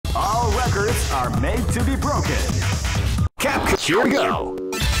records are made to be broken. Capcom, here we go.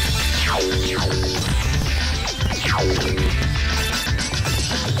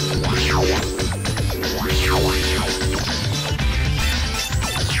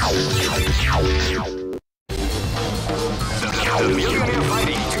 The Millionaire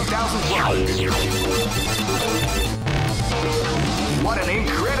Fighting 2001. What an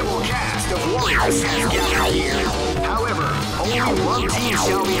incredible cast of warriors has gathered here. However, only one team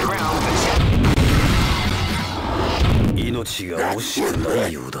shall be crowned the champion.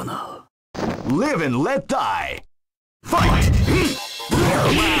 Live and let die. Fight!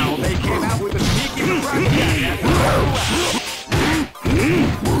 Wow, they came out with a sneaky surprise attack at the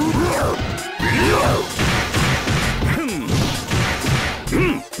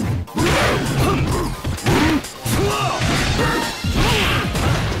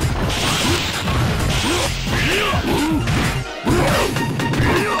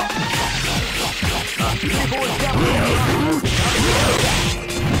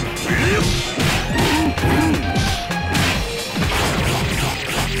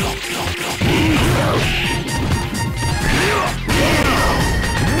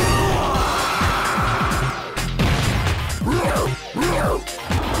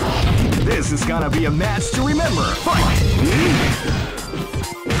This is gonna be a match to remember. Fight!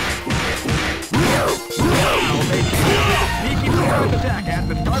 Now they sneaky surprise attack at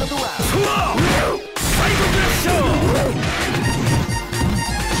the start of the round.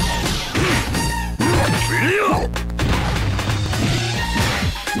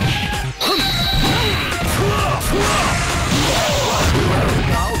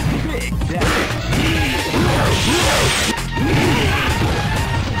 Big damage.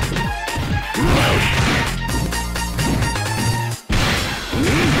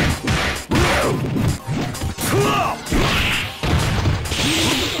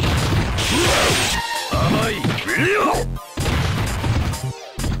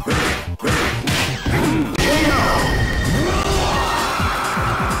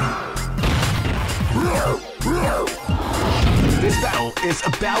 This battle is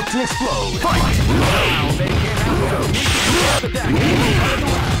about to explode. Fight! Now they can have the attack.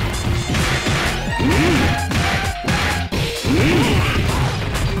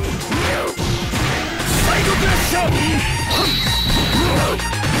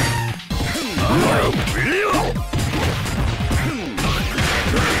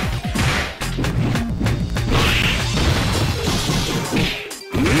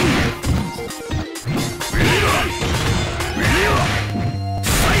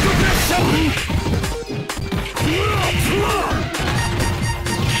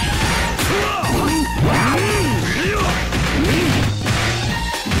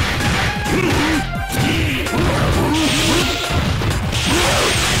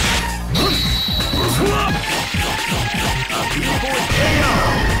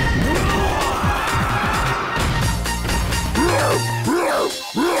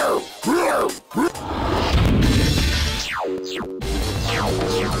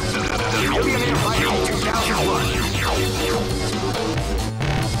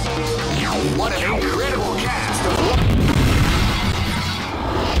 What an incredible cast of...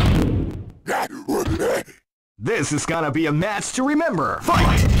 This is gonna be a match to remember.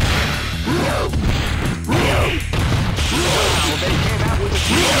 Fight! Now they came out with a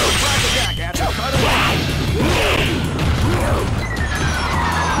surprise attack at the start of the round.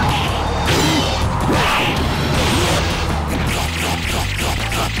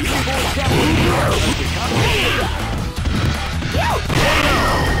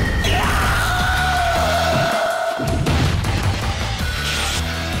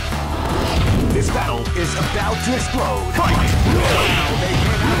 This battle is about to explode. Fight! Now they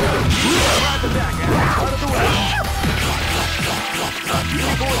came out with a surprise attack at the start of the round.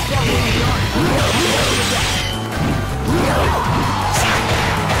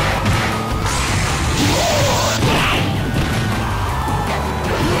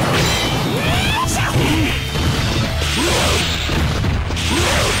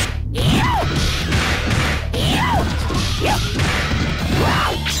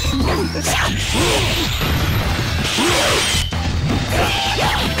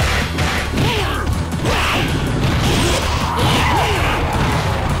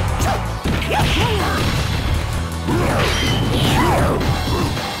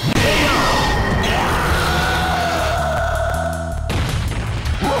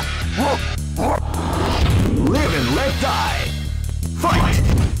 Live and let die. Fight!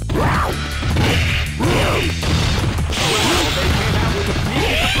 They came out with a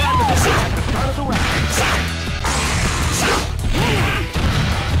sneaky surprise attack at the start of the round.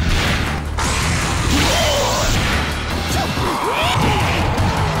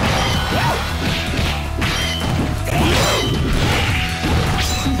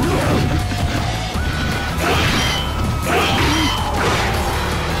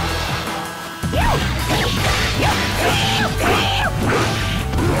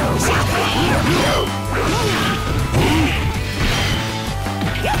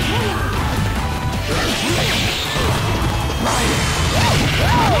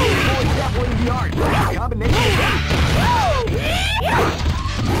 the art of combination.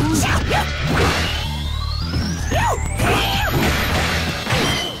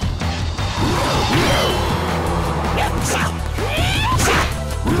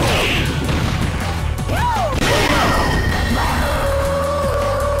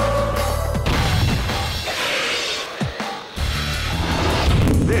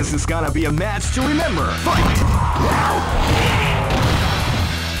 This is gonna be a match to remember. Fight!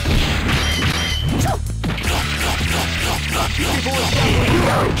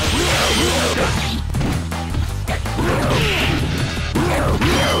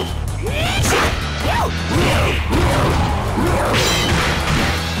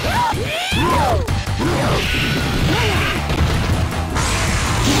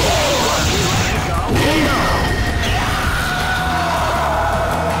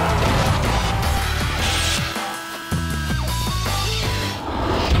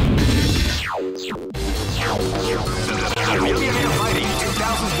 Fighting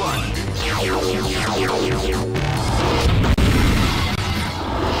 2001.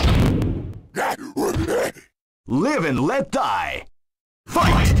 Live and let die.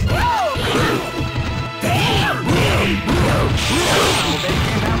 Fight!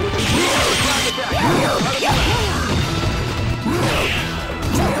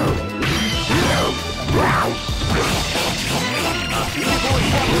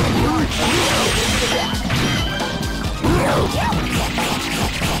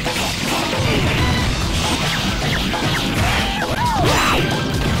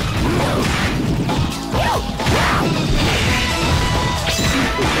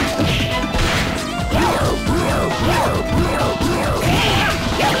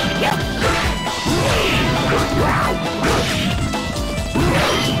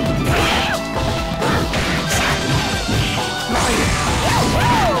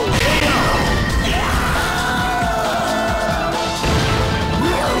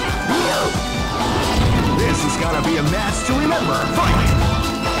 This is gonna be a match to remember. Fight!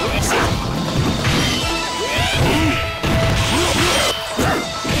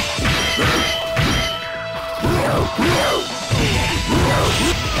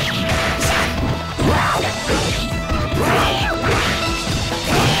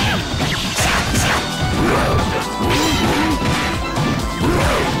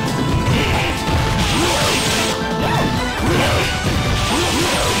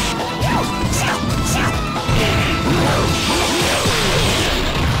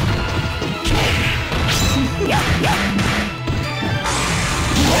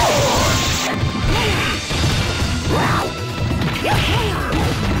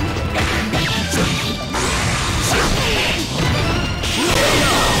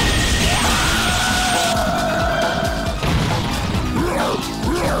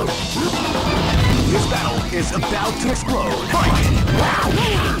 This battle is about to explode. Fight!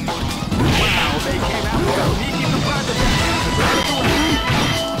 Wow, they came out with a sneaky surprise attack.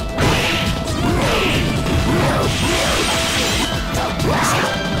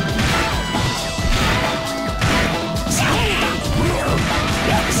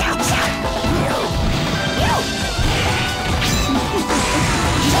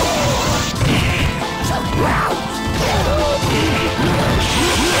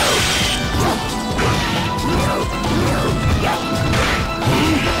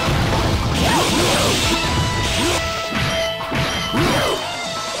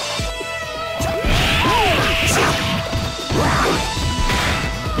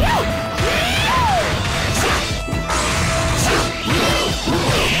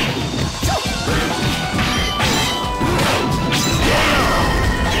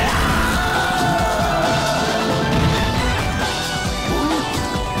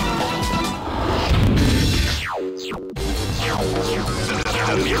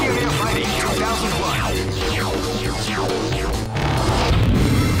 Fighting 2001.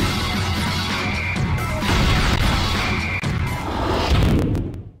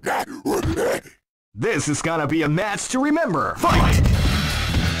 This is gonna be a match to remember. Fight!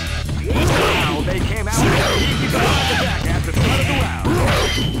 Wow, they came out with a sneaky surprise attack at the start of the round.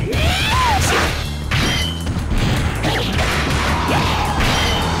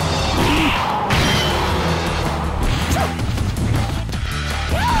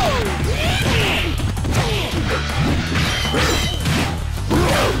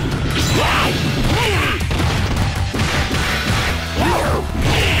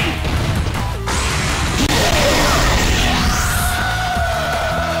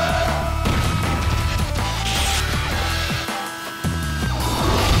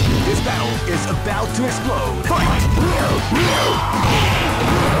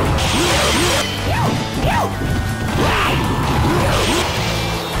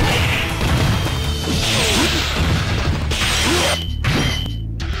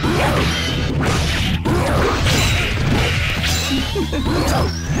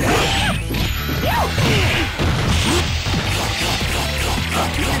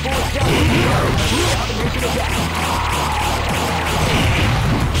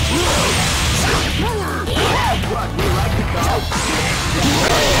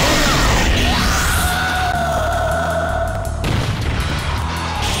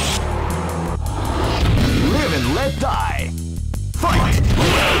 Live and let die. Fight!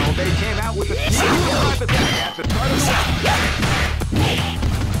 Well, they came out with a sneaky attack at the start of the round.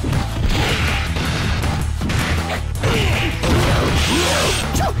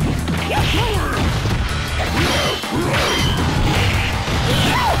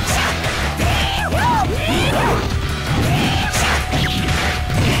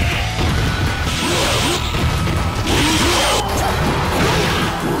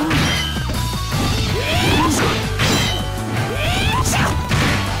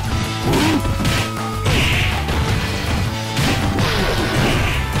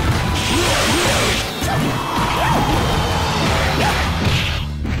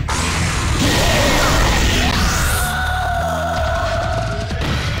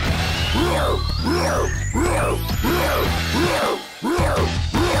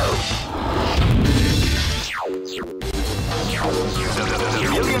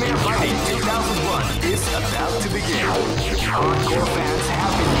 Millionaire Fighting 2001 is about to begin. Hardcore fans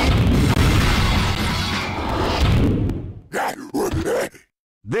have been...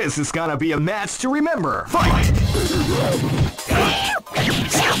 This is gonna be a match to remember. Fight!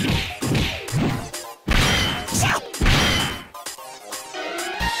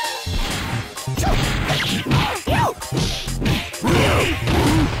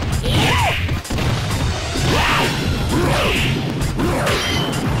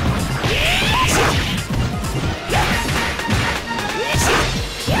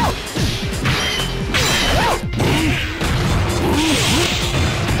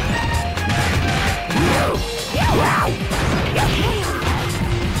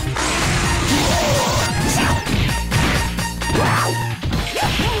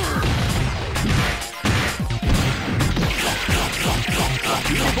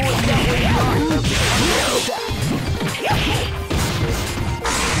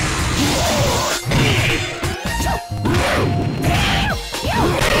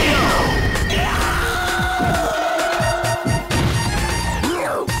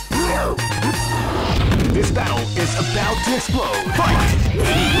 This battle is about to explode. Fight!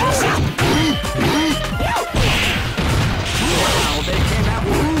 Wow, they came out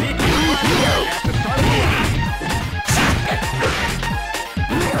with a big fire at the start of the round.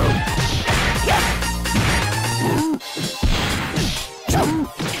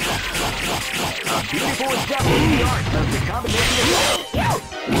 A beautiful establishing the art of the combination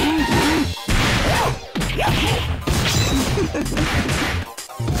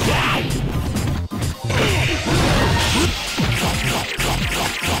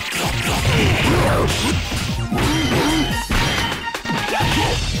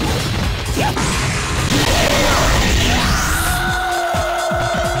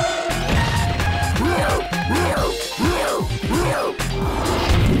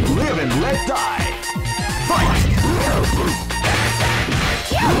Live and let die. Fight!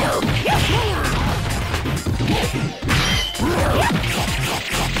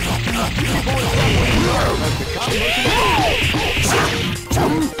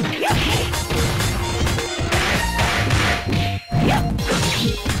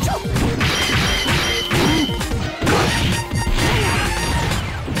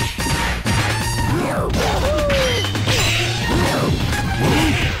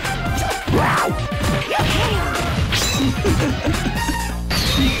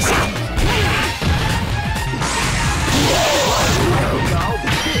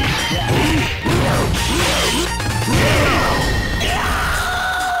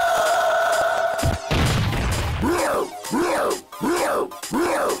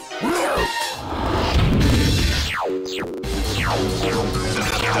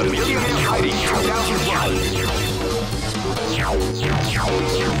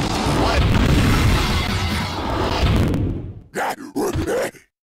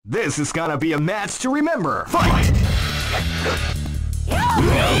 This is gonna be a match to remember. Fight!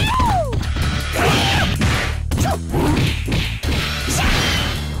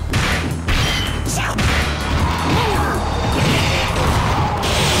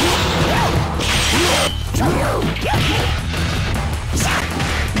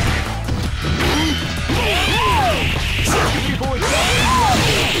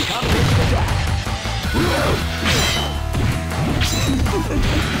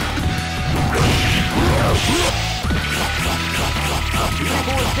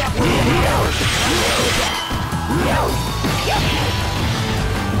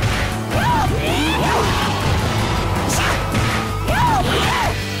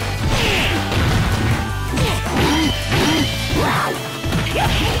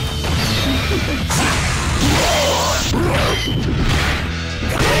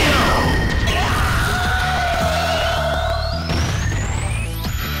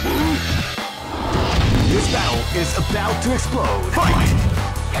 This battle is about to explode. Fight!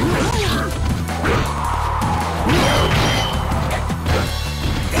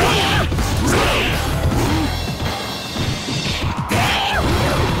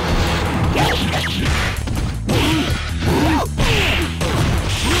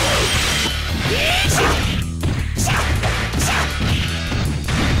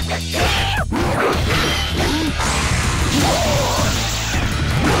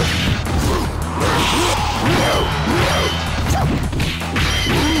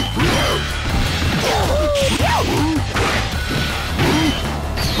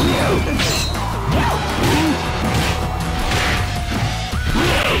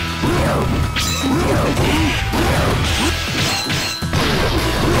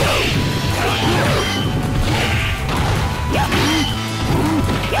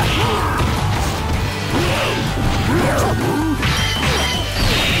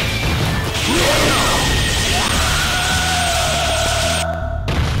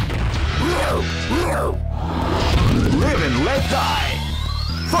 Live and let die.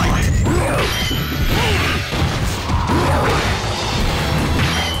 Fight!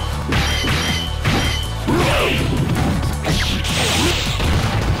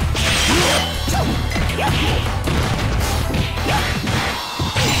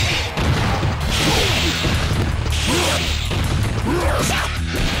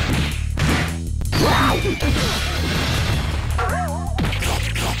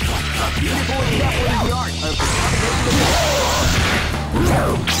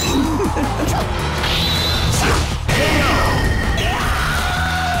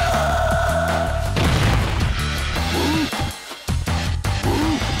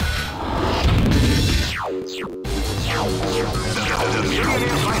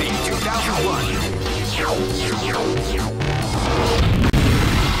 Fighting 2001.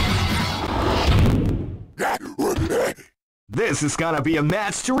 This is gonna be a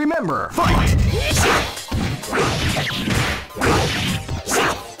match to remember. Fight!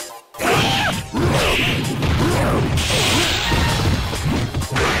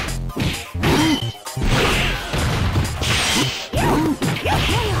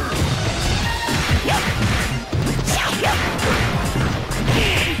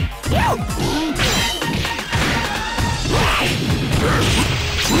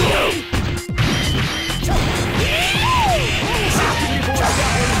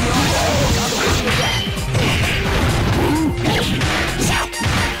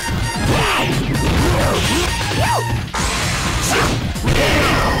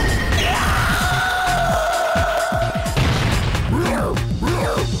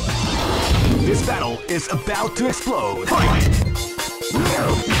 This battle is about to explode. Fight!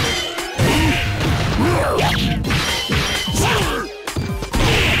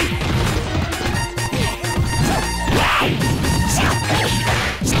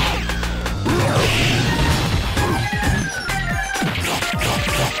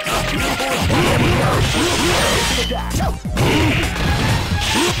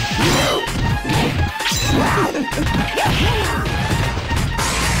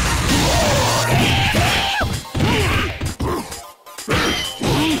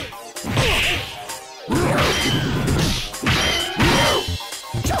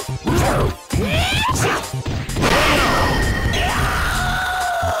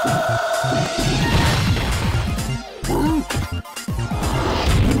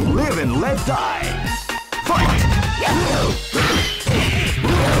 Live and let die. Fight!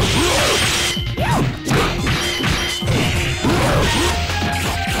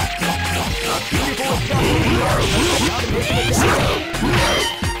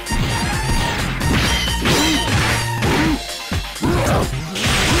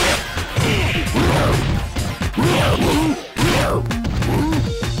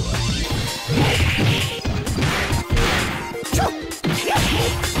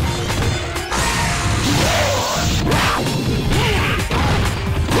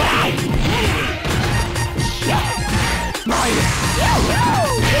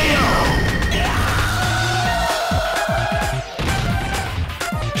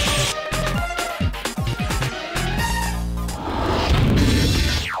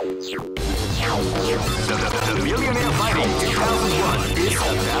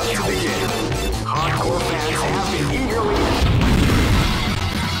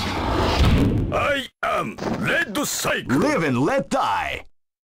 Live and let die.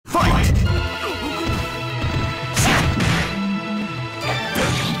 Fight!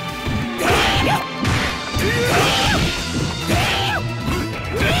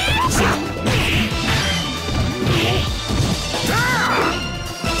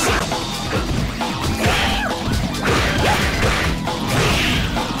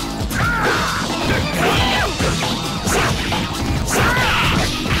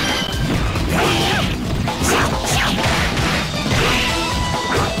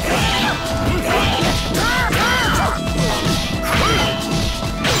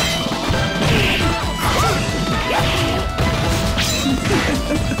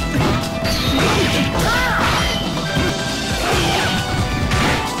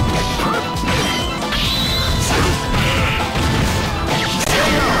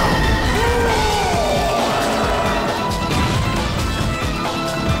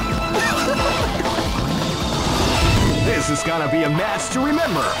 This is gonna be a match to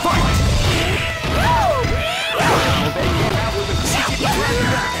remember. Fight! Now they came out with a sneaky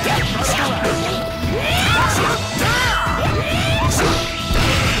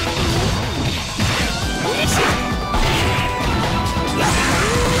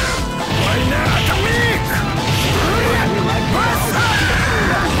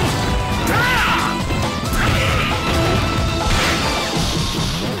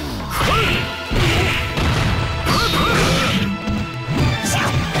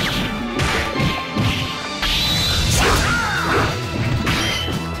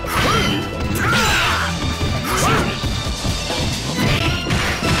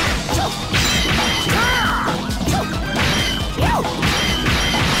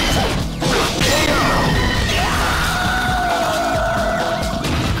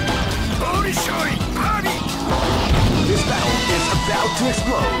to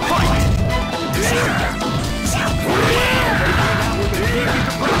explode. Fight!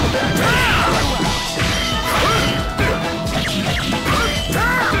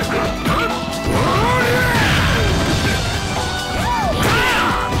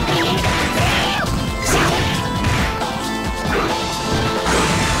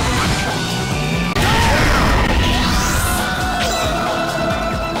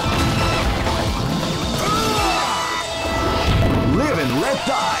 Live and let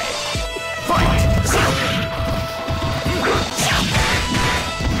die. Fight!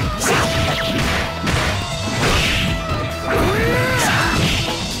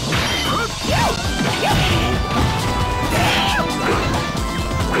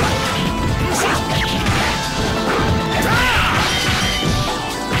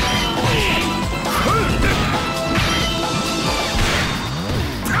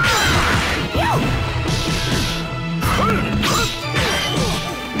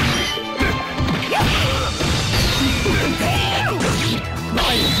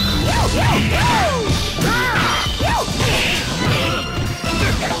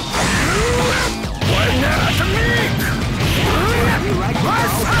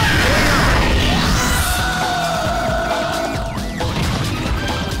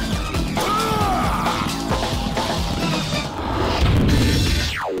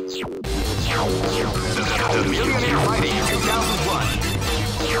 The Millionaire Fighting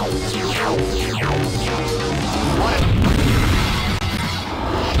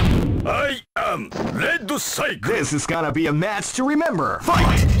 2001. I am Red Cycle. This is gonna be a match to remember.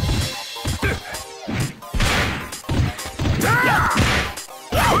 Fight!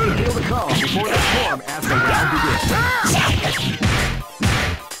 Feel the call before the storm as the round begins.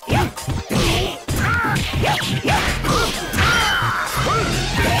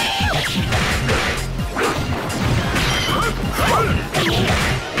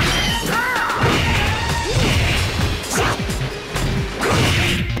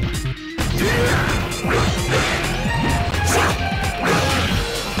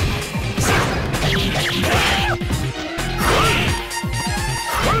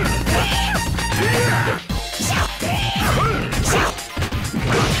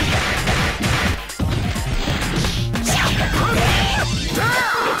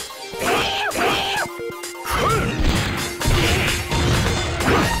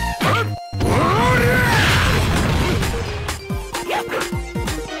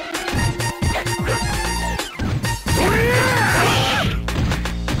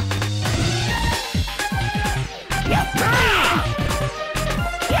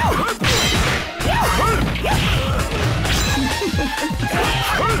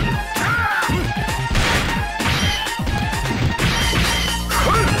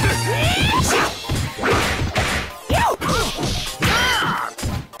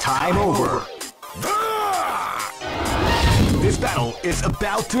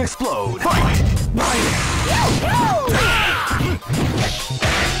 to explode. Fight!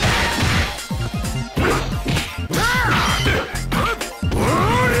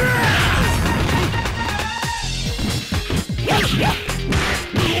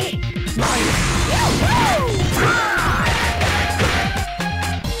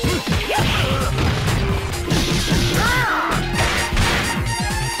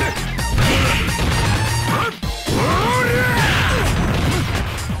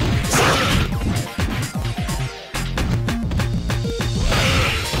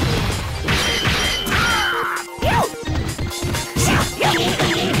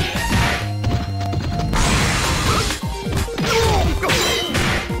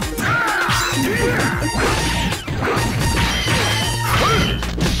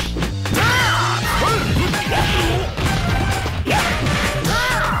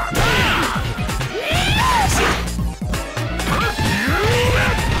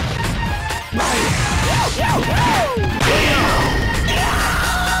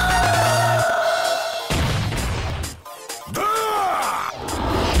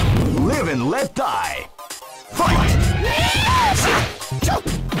 Live and let die. Fight!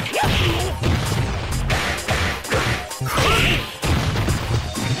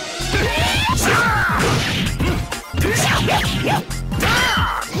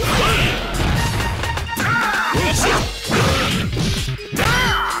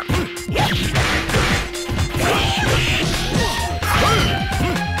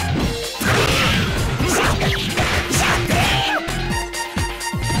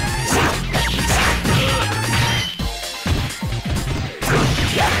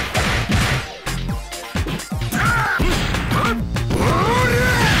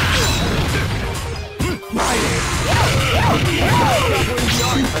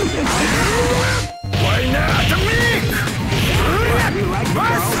 Why not me?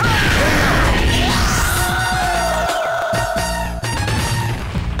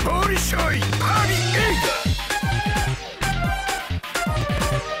 Holy shit! Party Eagle!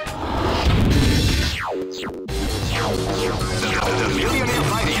 The Millionaire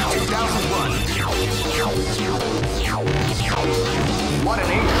Fighting 2001. What an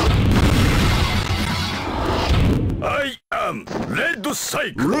incredible! I am Red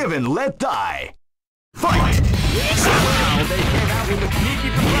Cycle. Live and let die. Fight! Wow, they came out with a sneaky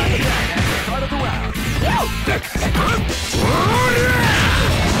surprise attack at the start of the round.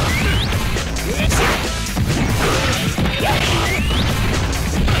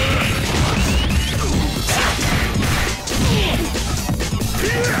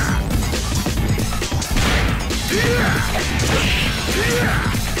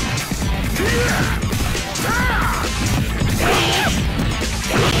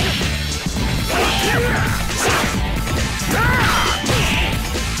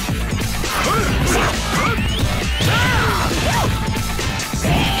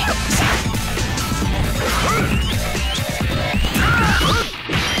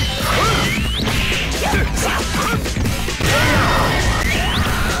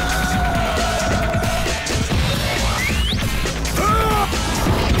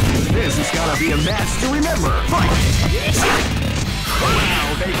 This is gonna be a match to remember. Fight!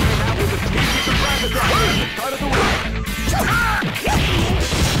 Wow, they came out with a sneaky surprise attack at the start of the round.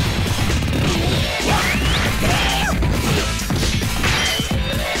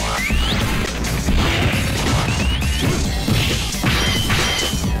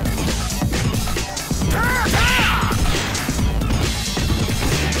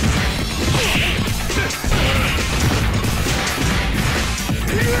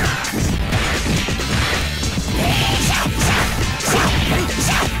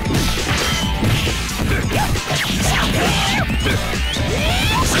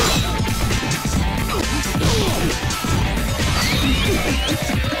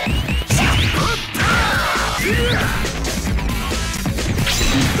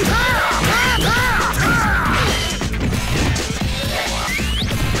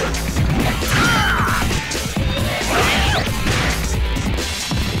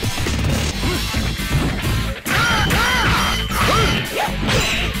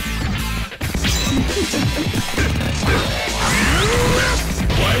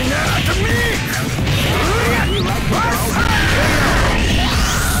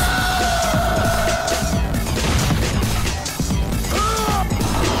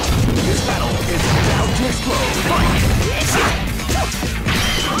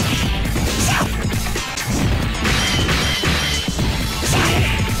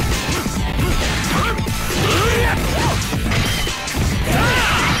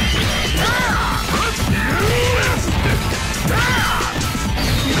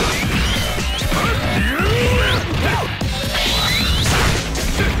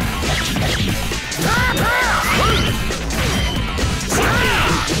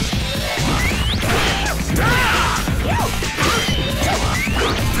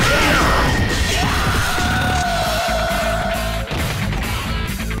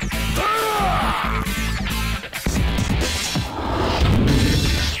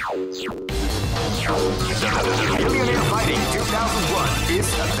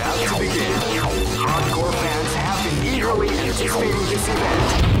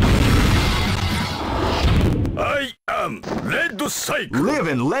 Capcom Red Cycle. Live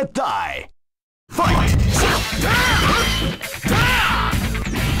and let die. Fight!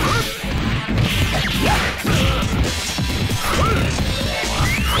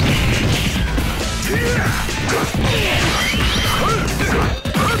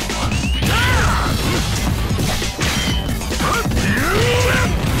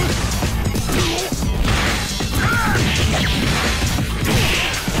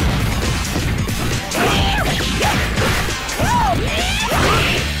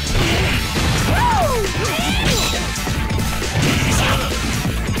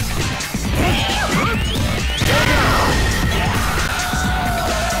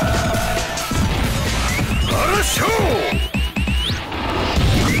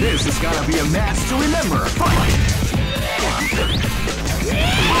 This is gonna be a match to remember. Fight!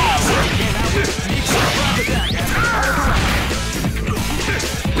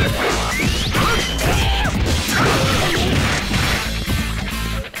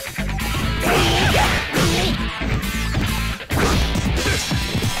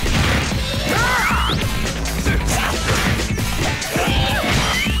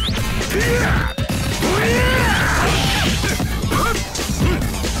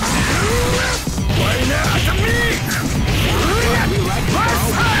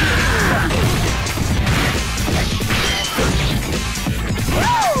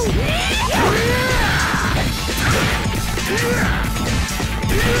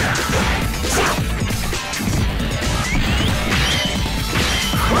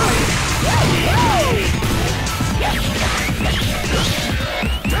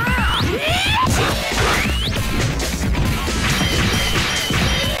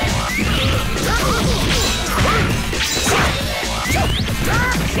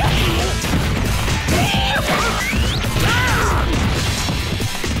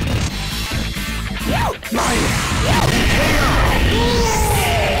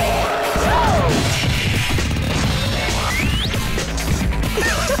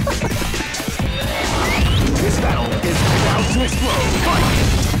 This battle is about to explode.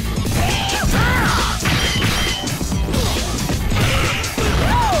 Fight!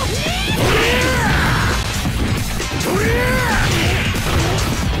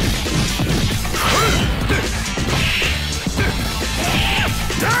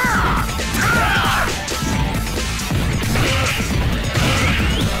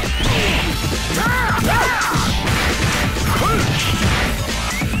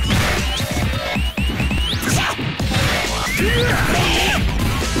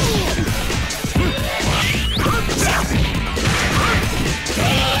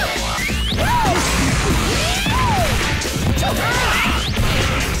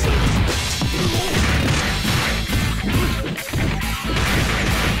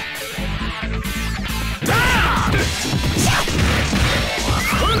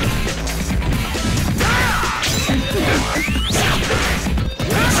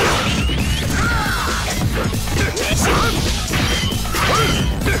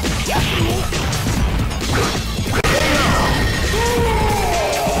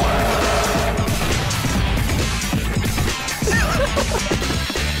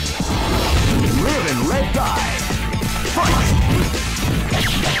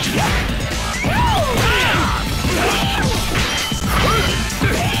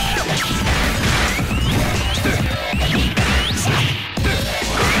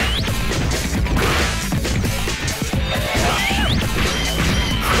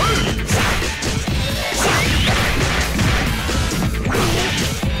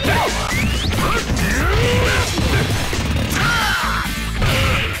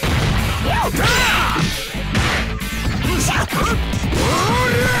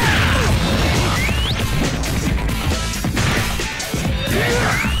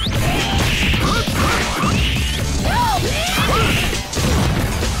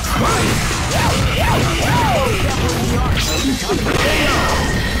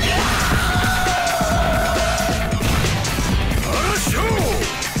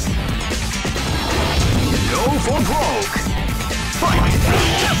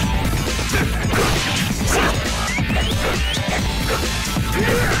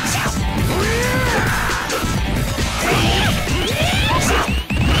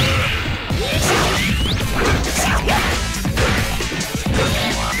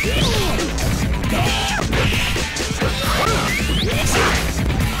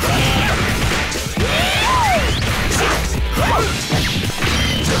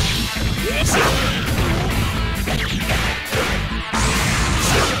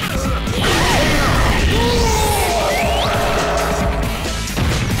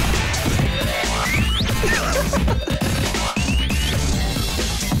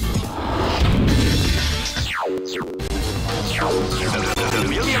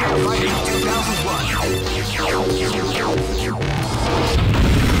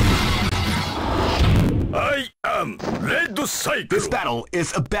 ドサイク This ル battle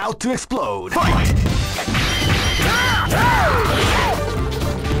is about to explode. Fight!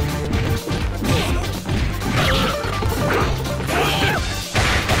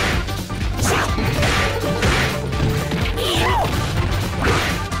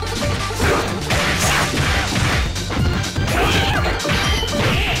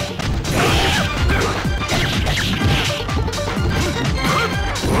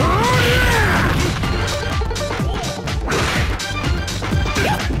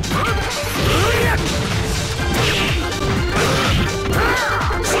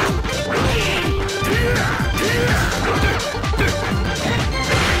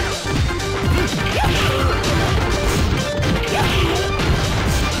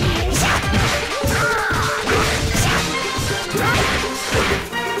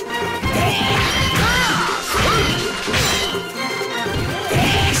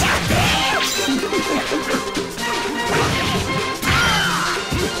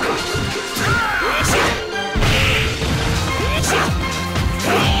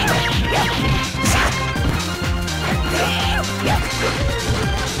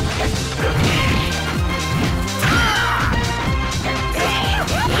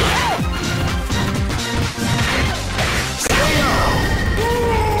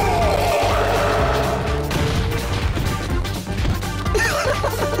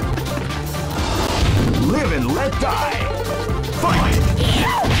 Live and let die. Fight!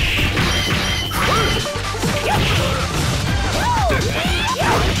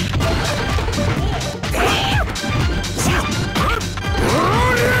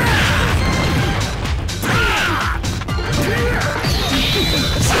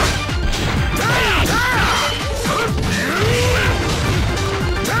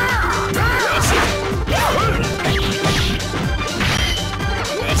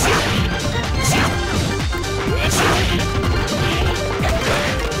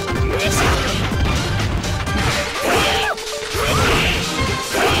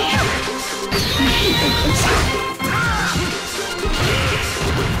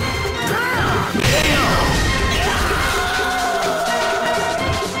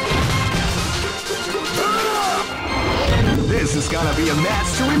 This is gonna be a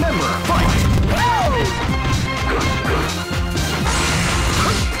match to remember. Fight!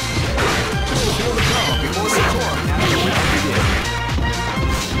 Feel the calm before the storm after the round begins.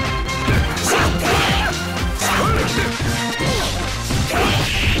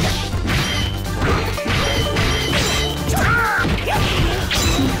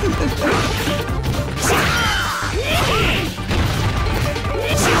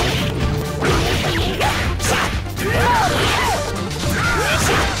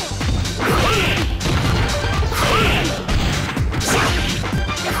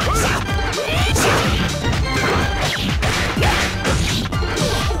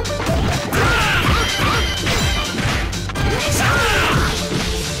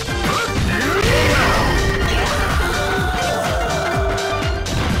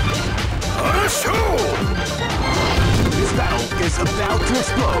 This battle is about to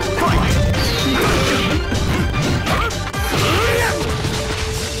explode. Fight!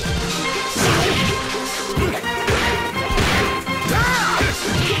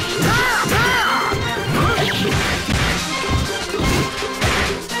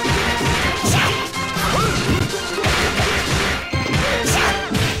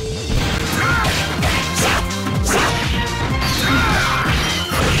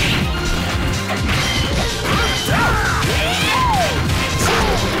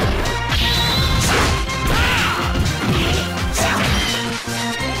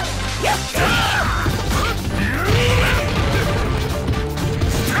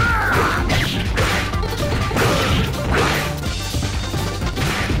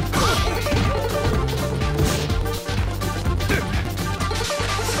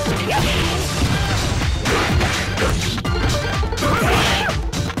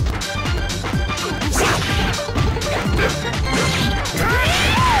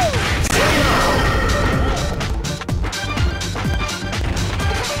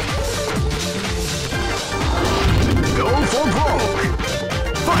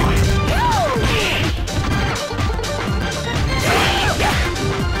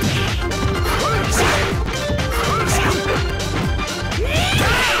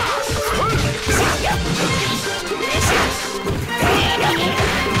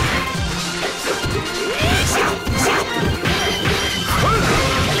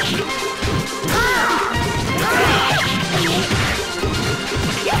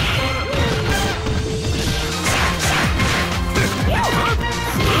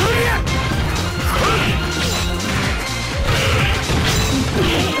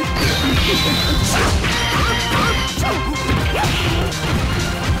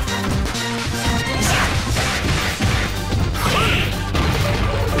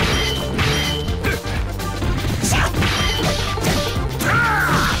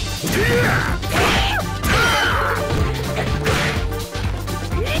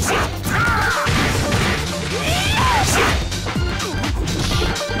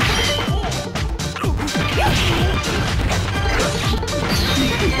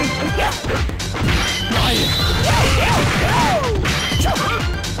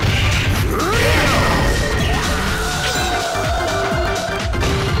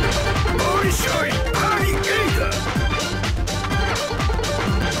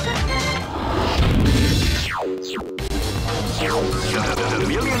 The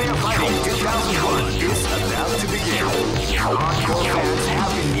Millionaire Fighting 2001 is about to begin. Hardcore fans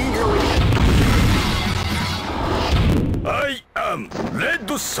have been eagerly... I am Red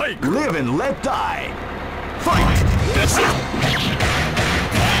Cycle. Live and let die. Fight!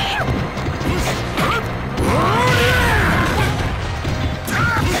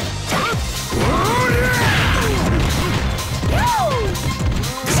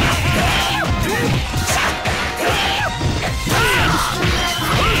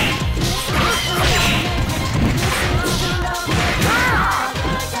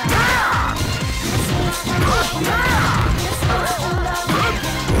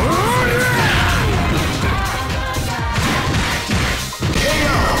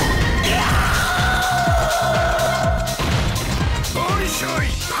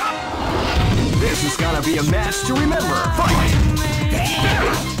 This is gonna be a match to remember. Fight!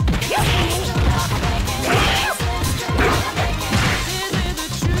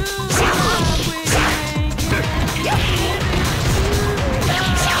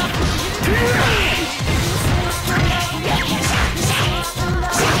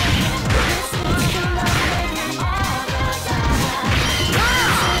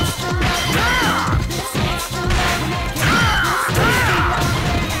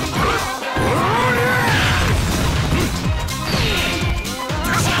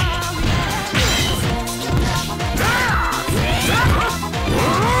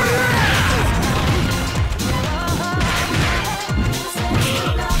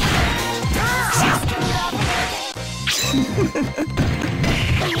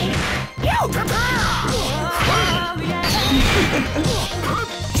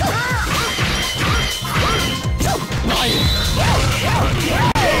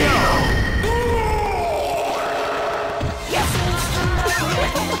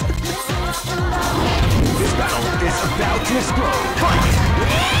 This battle is about to explode. Fight!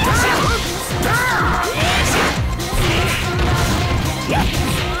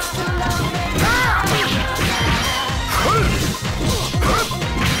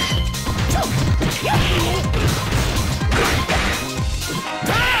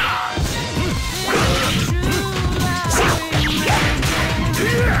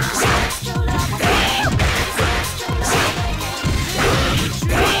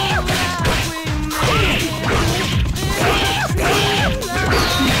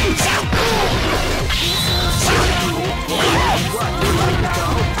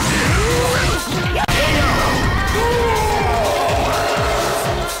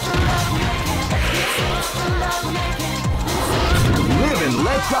 Live and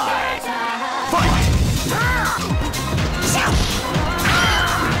let die. Fight!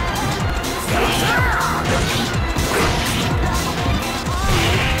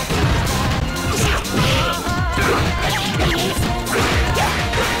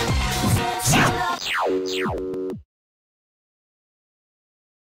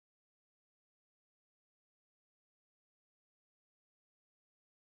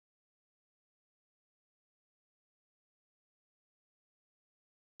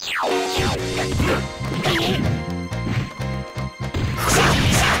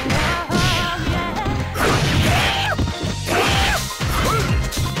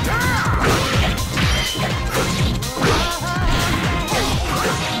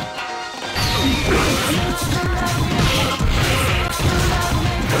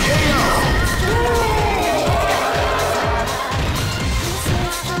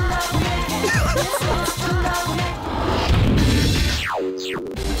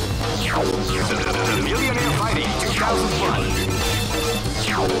 The Millionaire Fighting 2001.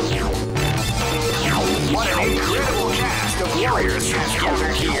 What an incredible cast of warriors has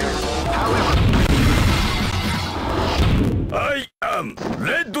gathered here. However, I am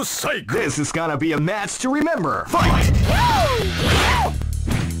Red Cycle. this is gonna be a match to remember. Fight!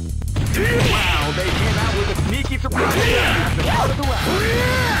 Wow, they came out with a sneaky surprise at the start of the round.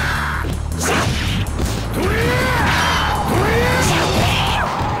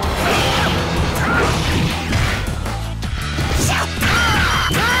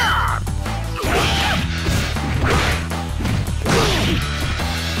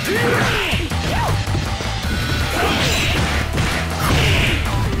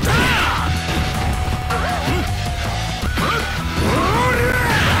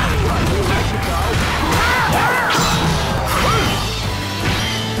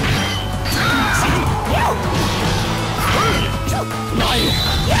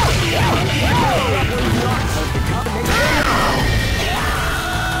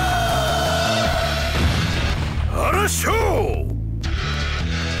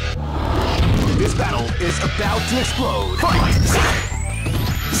 explode. Fight!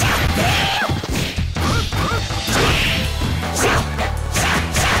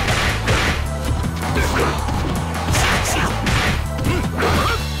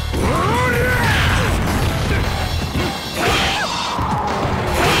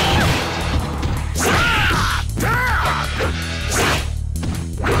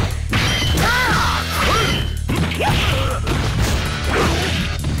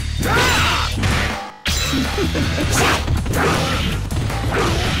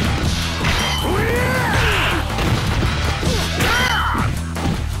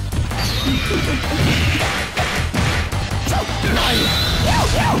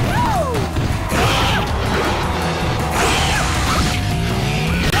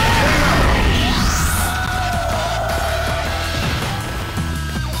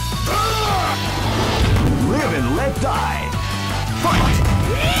 Live and let die. Fight!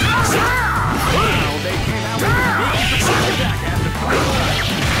 Wow, they came out with a sneaky surprise attack after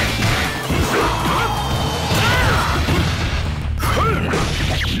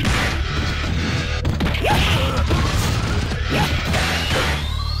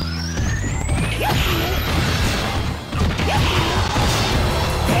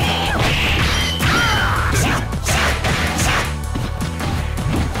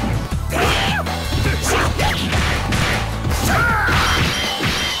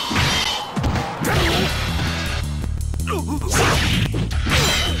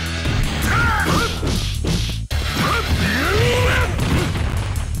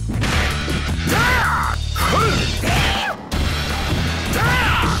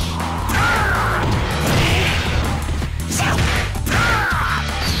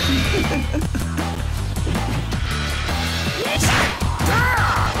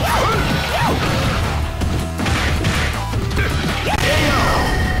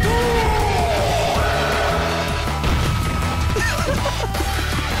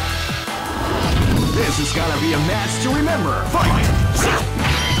This is gonna be a match to remember. Fight!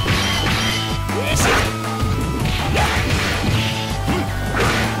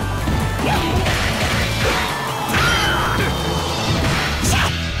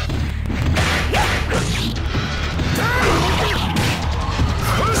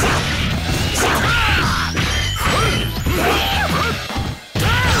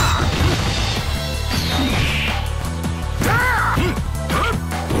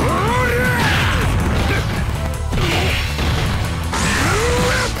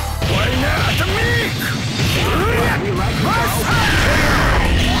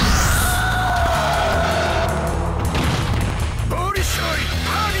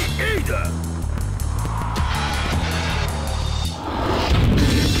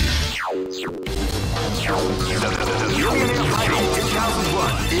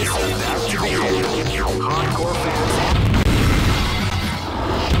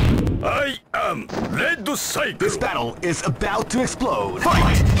 I am Red Cycle. This battle is about to explode.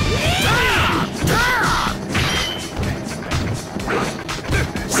 Fight!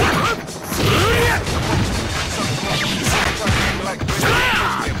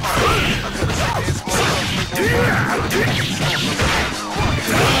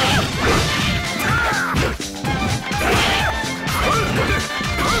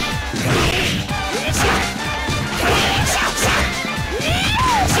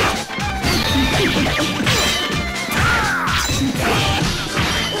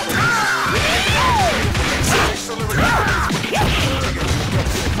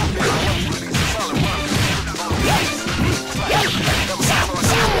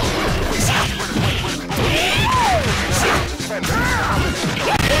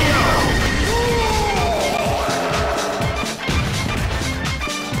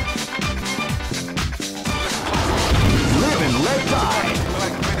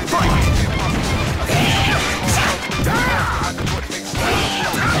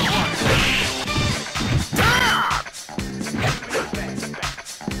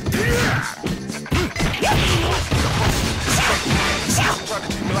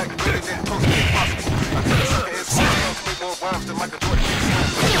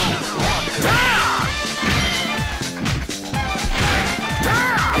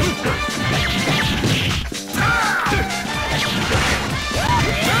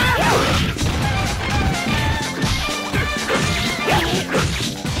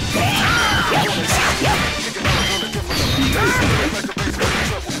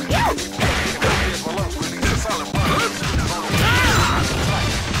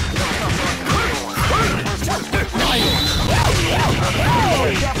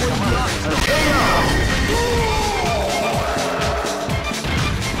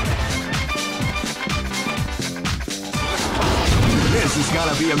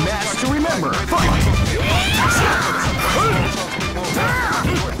 be a match to remember. Fight!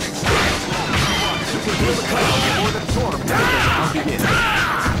 Feel the cloud before the storm. I'll begin.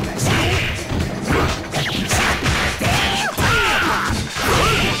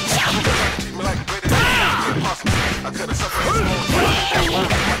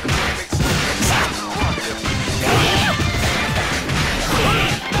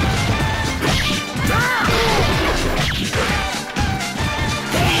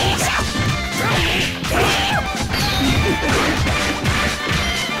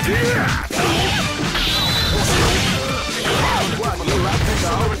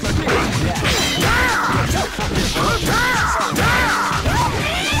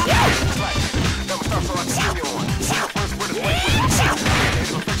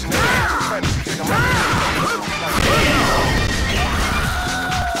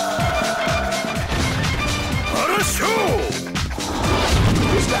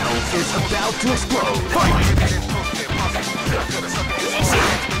 This battle is about to explode. Fight!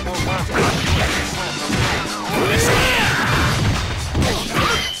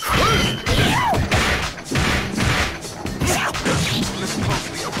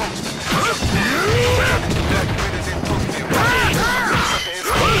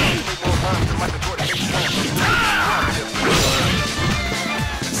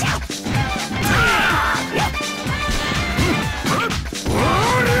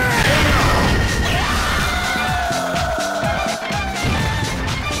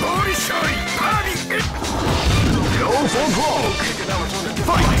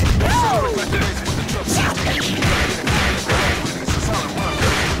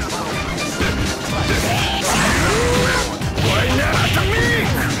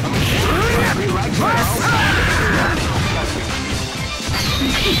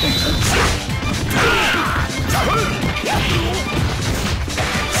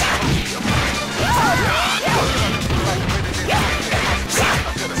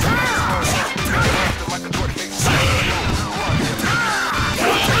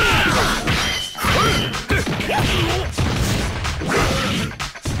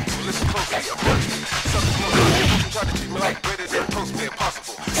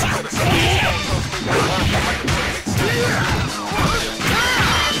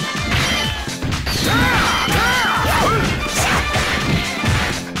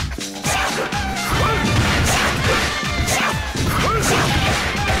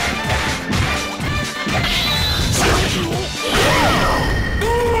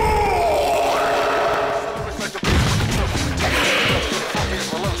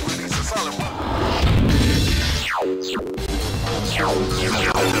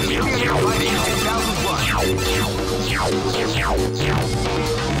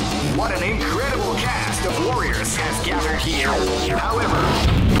 What an incredible cast of warriors has gathered here. However,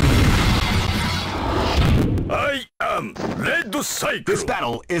 I am Red Cycle. this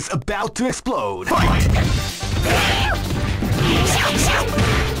battle is about to explode. Fight!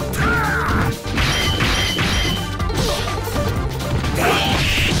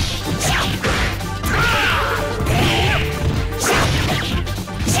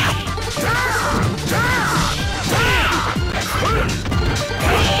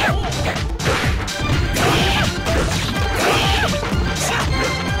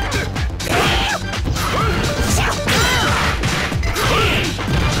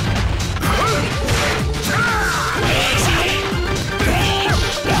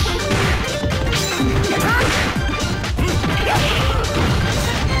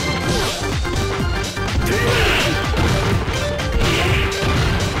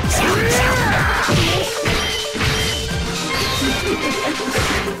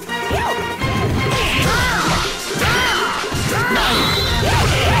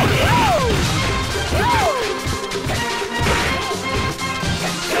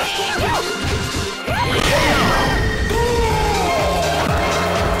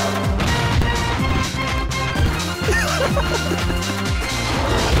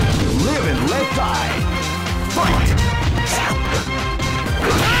 Live and let die. Fight!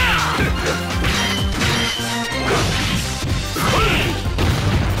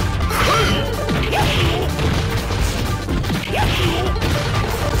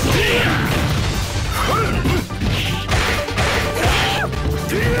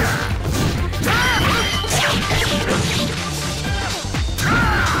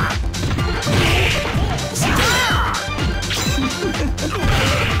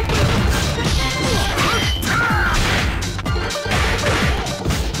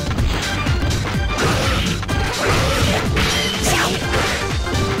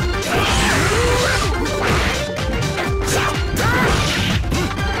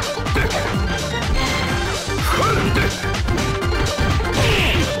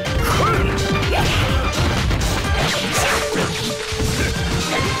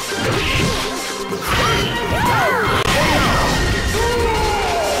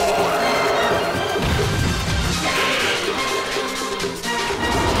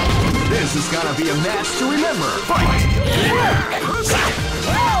 This is gonna be a match to remember. Fight!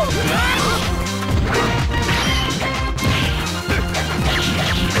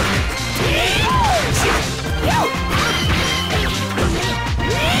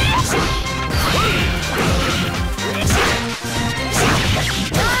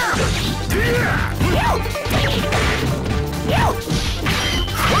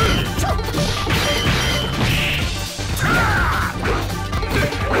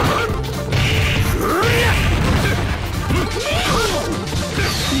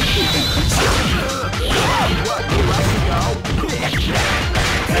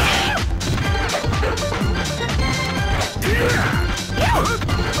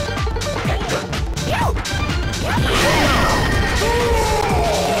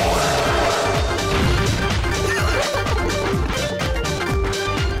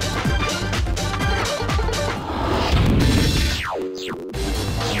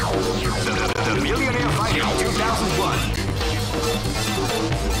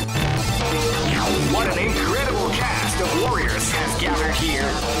 What an incredible cast of warriors has gathered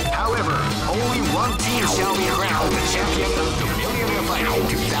here. However, only one team shall be crowned the champion of the Millionaire Fighting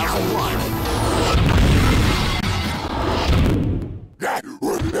 2001.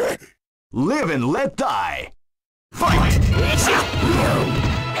 Live and let die. Fight!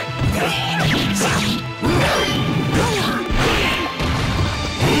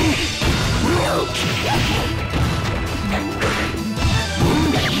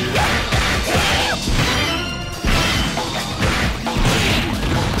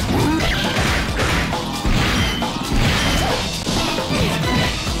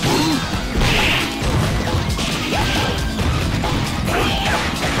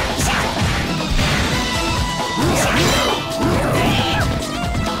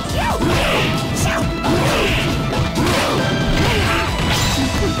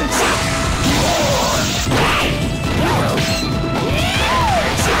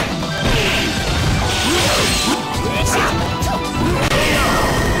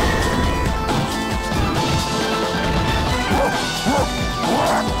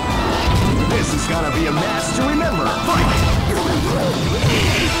 This is gonna be a match to remember. Fight!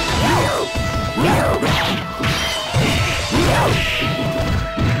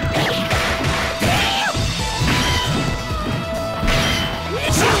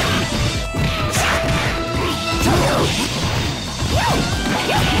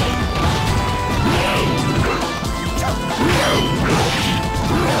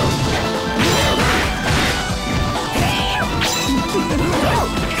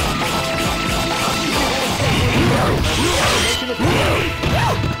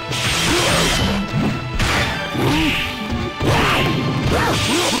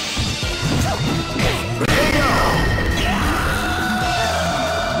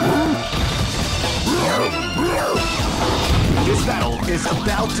 This battle is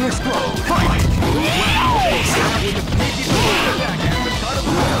about to explode. Fight! Wow! With the sneaky attack at the start of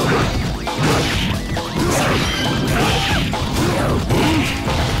the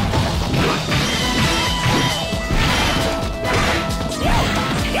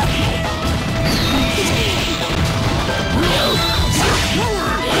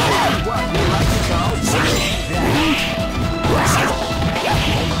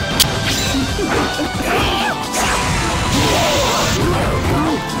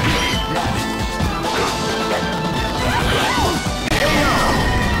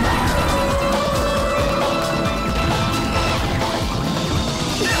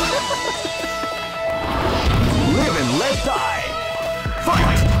Live and let die.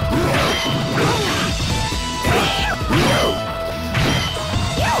 Fight!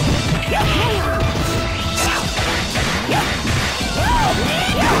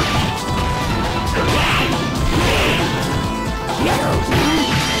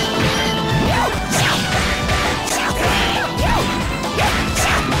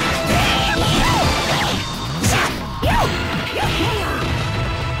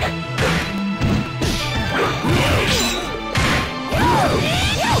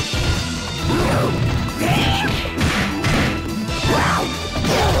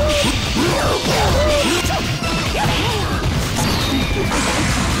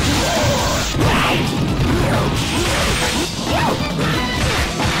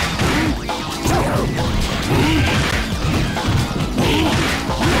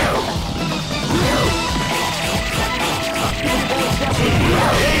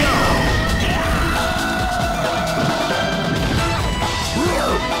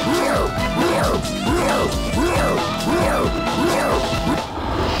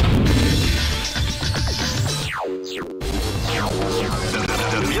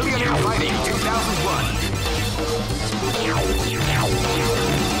 Millionaire Fighting 2001.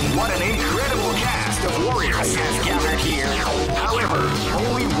 What an incredible cast of warriors has gathered here. However,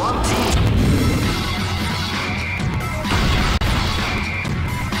 only one team.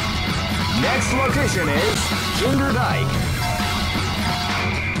 Next location is Kinderdijk.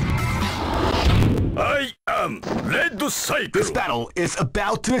 I am Red Cycle. This battle is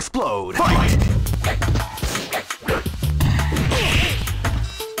about to explode. Fight!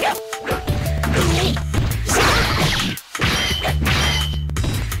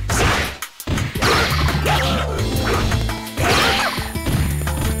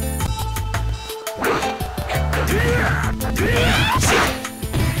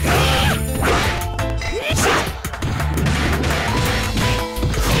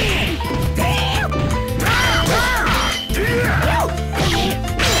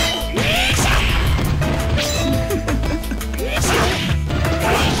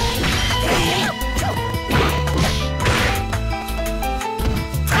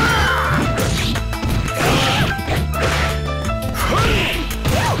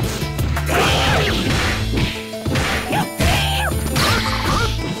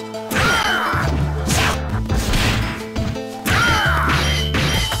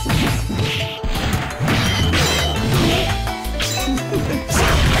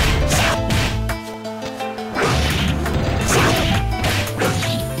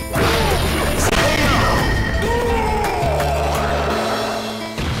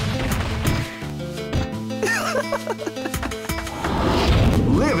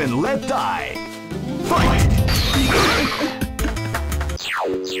 Live and let die. Fight!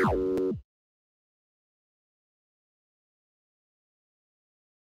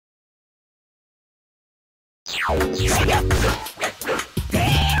 You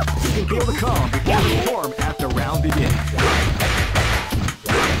can feel the calm before the storm as the round begins.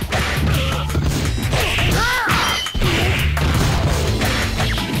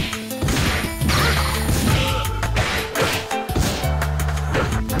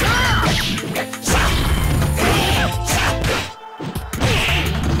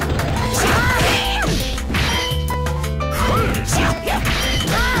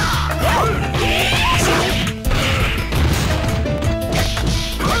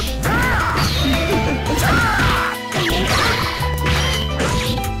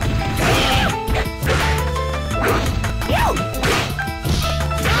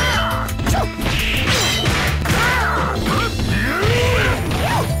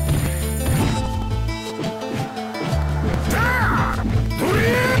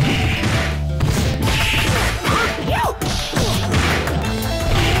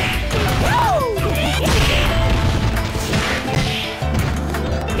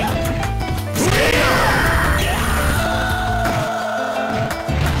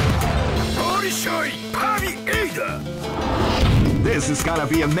 This is gonna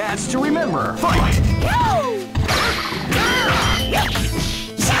be a match to remember. Fight!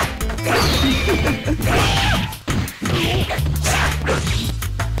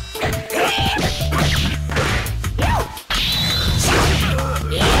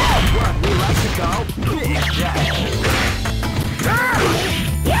 What we like to call Big Jack.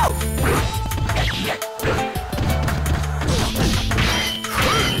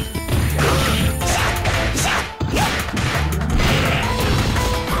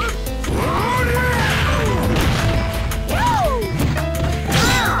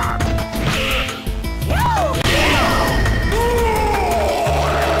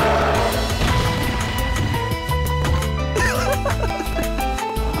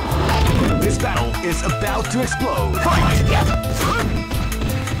 This battle is about to explode. Fight!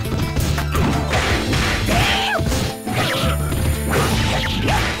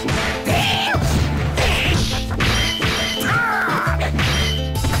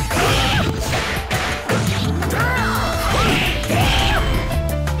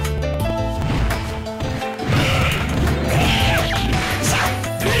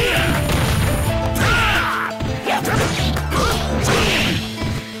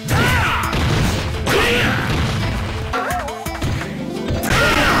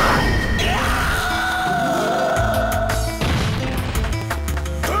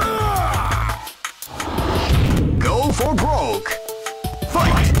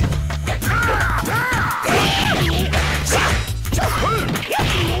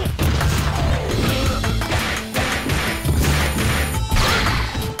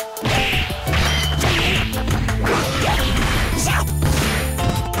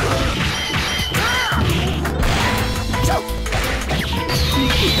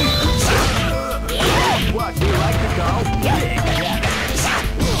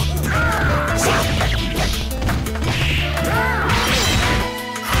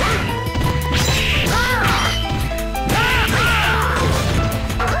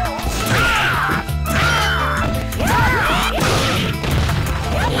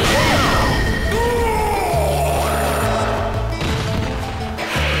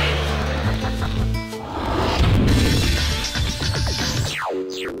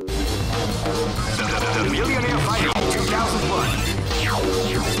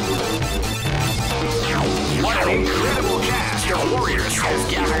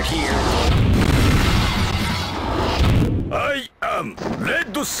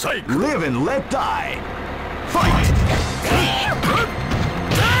 cycle. Live and let die. Fight!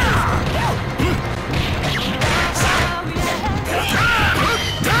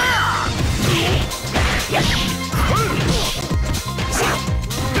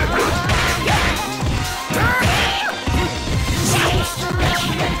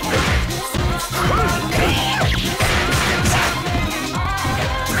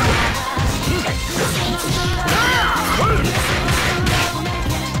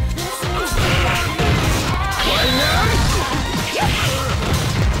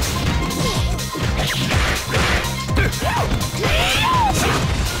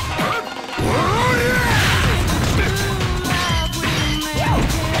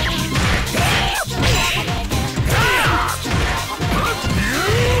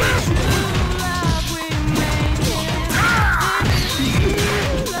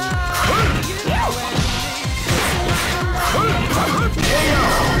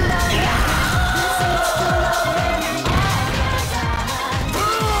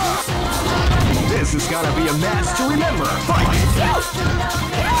 This is gonna be a match to remember. Fight!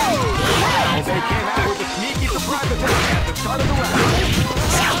 Well, they came out with a sneaky surprise attack at the start of the round.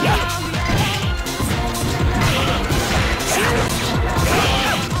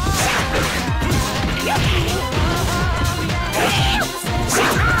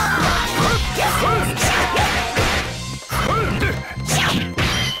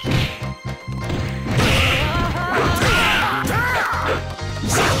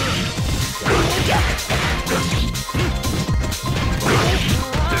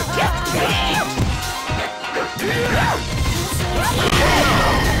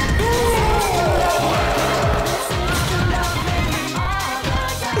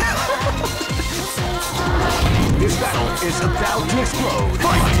 This battle is about to explode.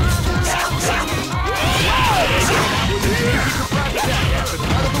 Fight!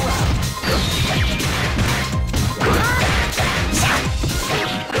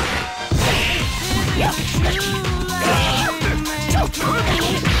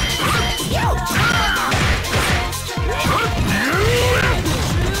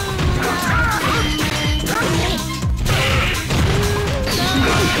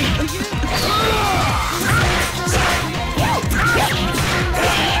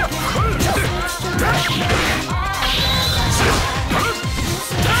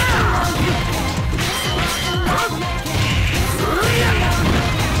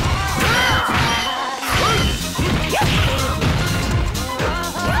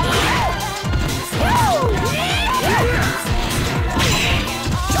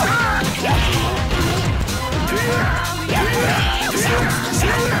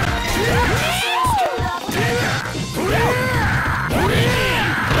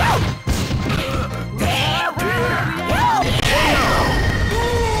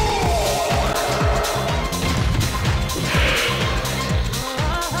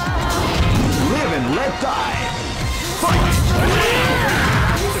 Live and let die. Fight!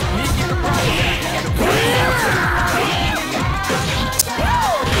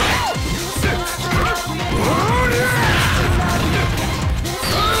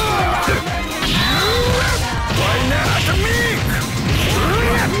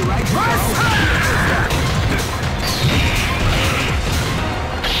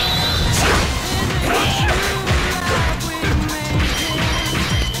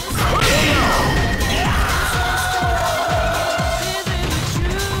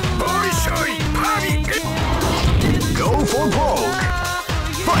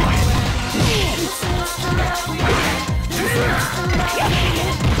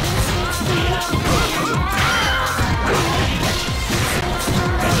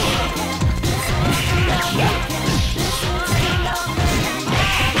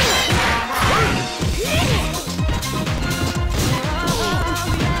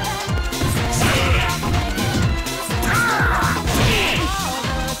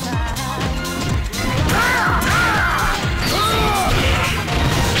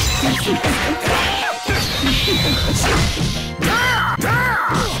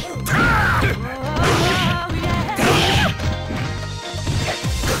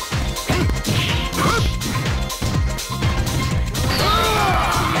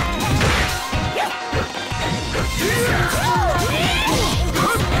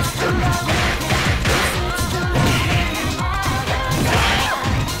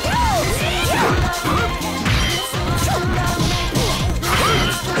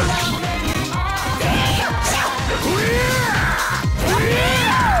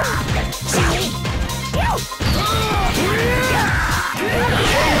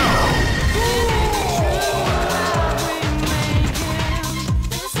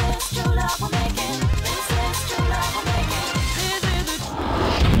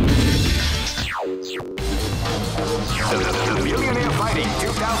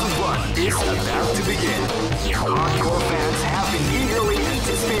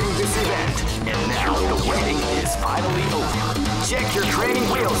 Check your training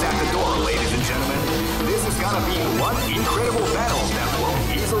wheels at the door, ladies and gentlemen. This is gonna be one incredible battle that won't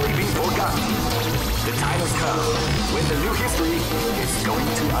easily be forgotten. The time has come when the new history is going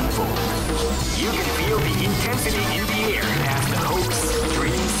to unfold. You can feel the intensity in the air as the hopes,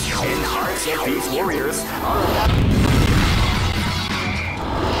 dreams, and hearts of these warriors are about.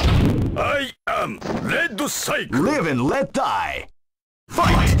 I am Red Cycle. Live and let die.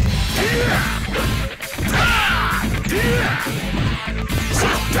 Fight!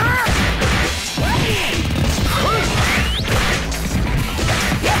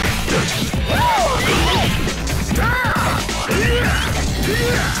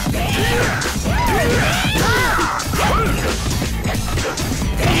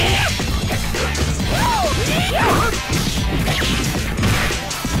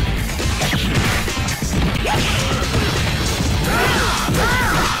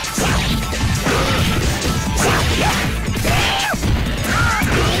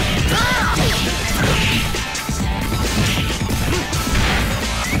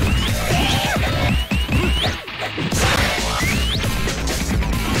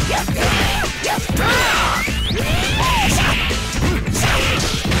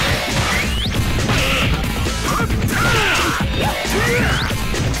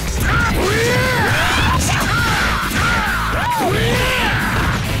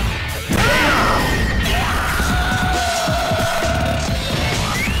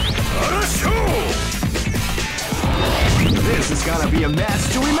 This is gonna be a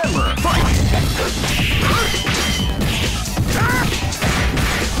match to remember. Fight!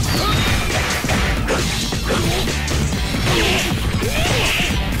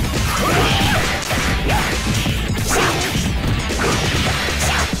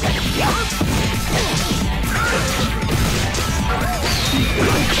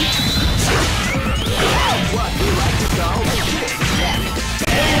 What we like to call Big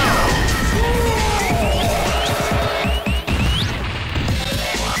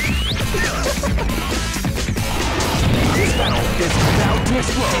This battle is about to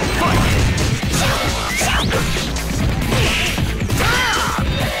explode. Fight!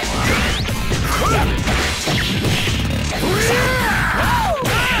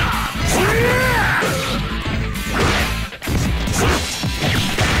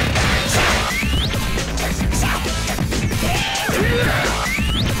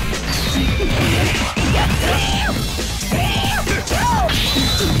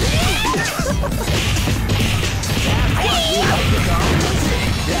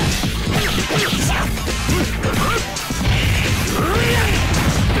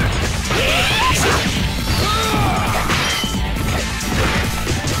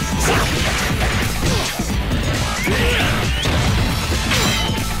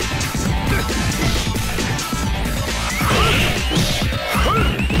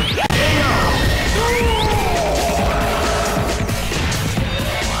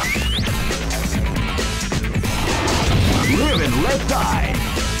 Live and let die.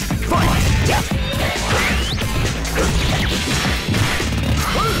 Fight!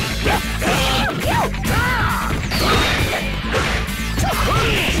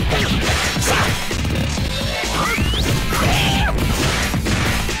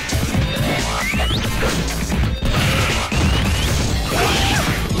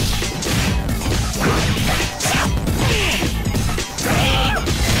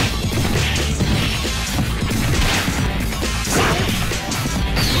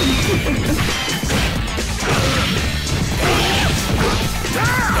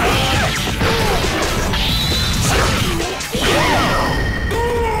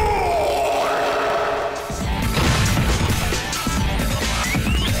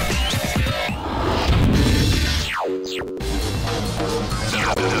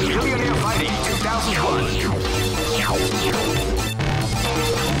 Millionaire Fighting 2001.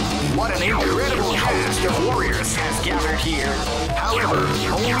 What an incredible cast of warriors has gathered here. However,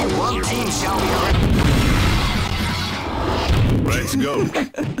 only one team shall be. Let's go.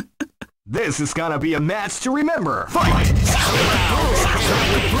 This is gonna be a match to remember. Fight!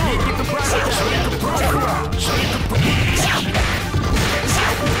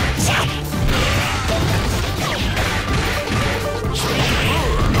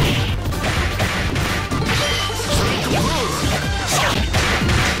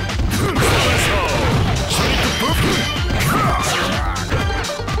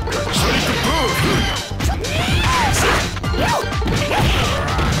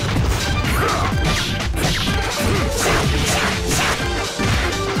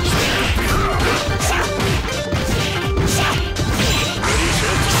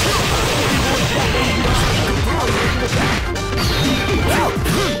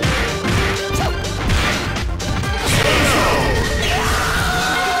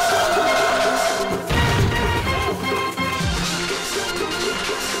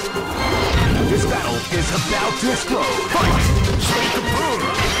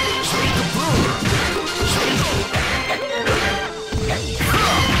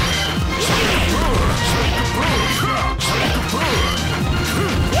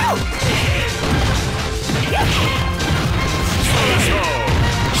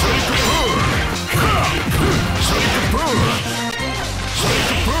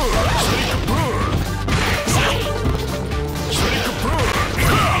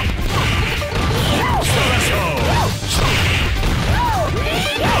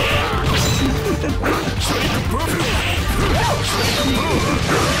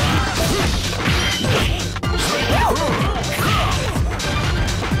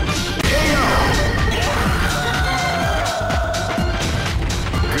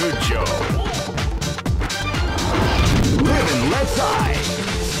 Good job. Live and let die.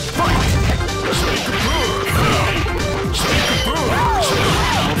 Fight!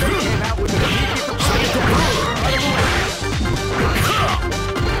 Came out with an immediate surprise attack.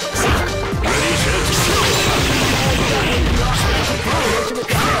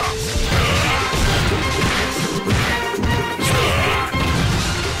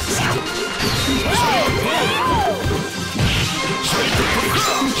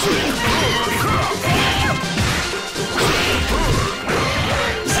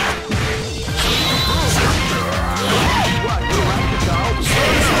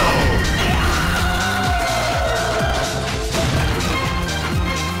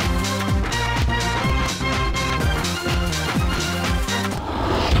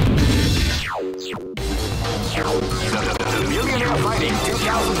 Millionaire Fighting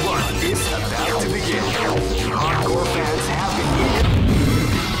 2001 is about to begin. Hardcore fans have been eager.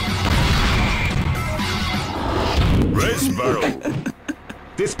 Race battle.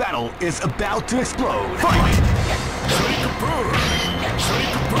 This battle is about to explode. Fight!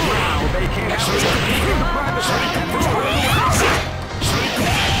 Wow, they came out with a private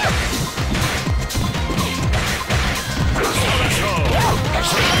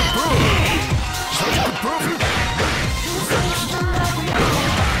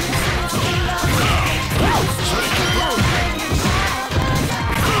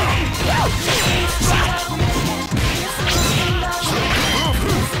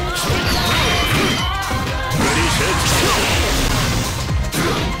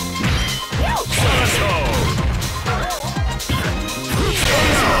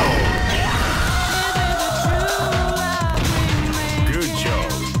Good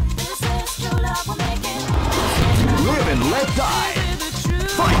job. Live and let die.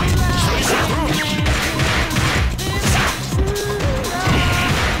 Fight!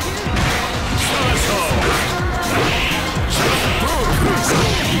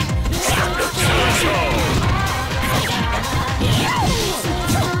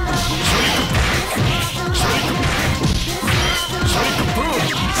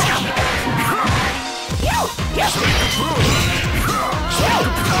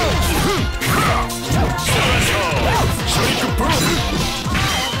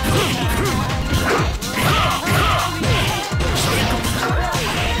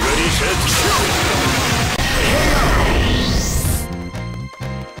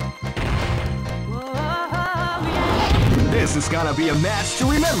 This is gonna be a match to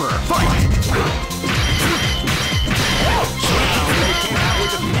remember. Fight! They came out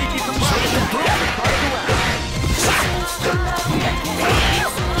with a sneaky surprise attack at the start of the round.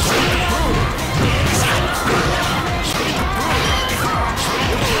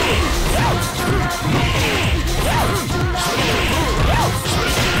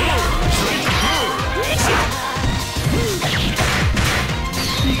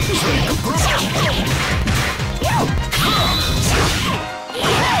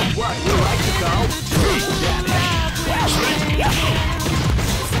 What you like to call street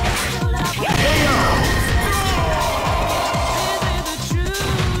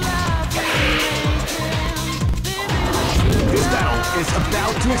This battle is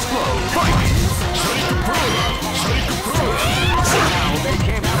about to explode. Fight! Now they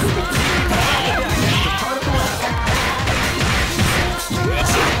came out with a team attack at the start of the round.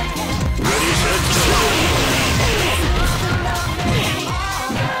 What you like to call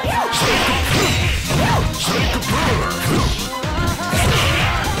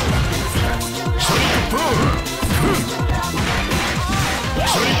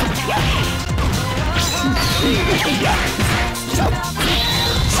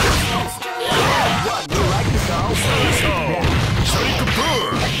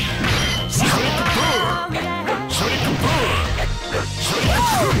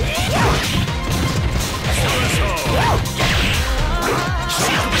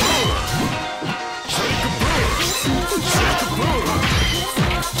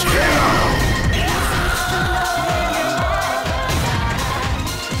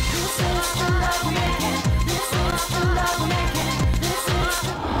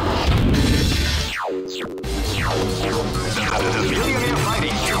Millionaire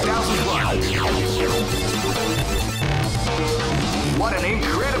Fighting 2001. What an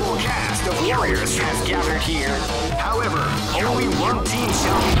incredible cast of warriors has gathered here. However, only one team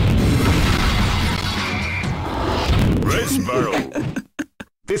shall be. Race battle.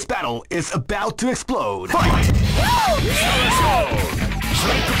 This battle is about to explode. Fight!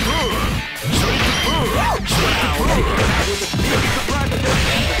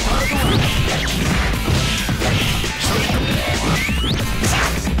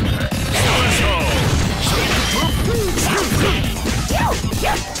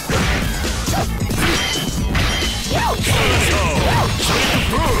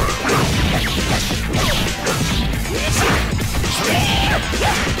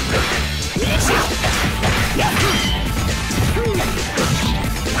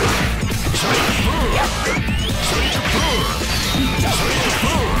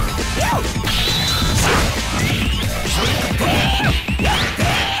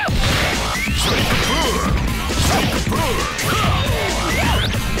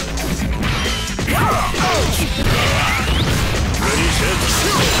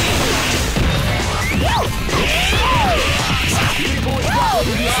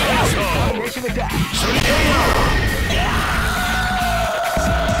 Preparation attack.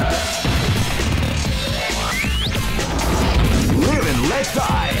 Live and let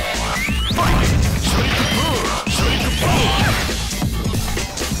die. Fight!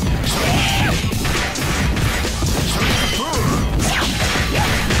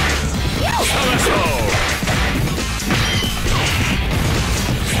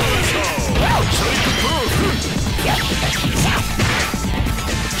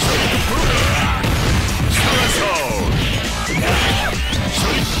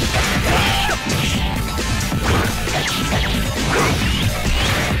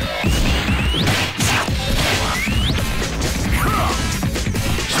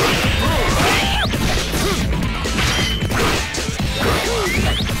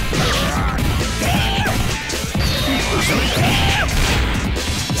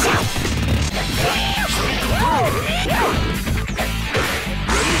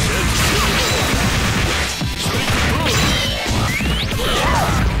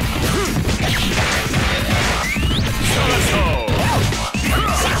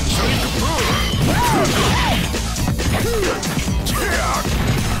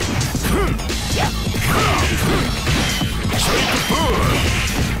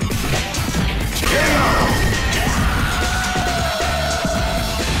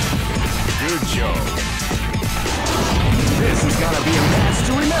 This is gonna be a match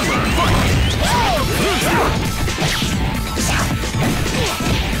to remember.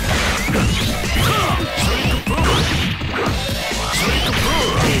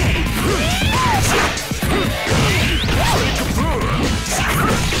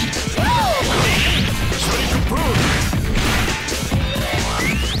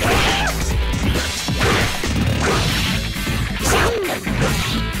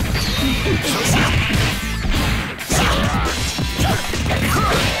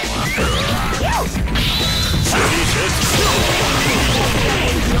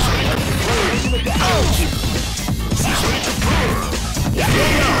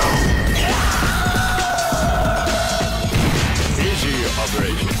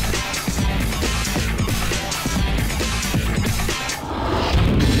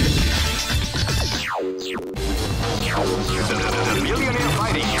 The Millionaire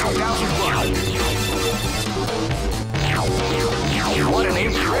Fighting 2001. What an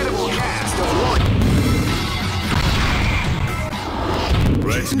incredible cast of warriors.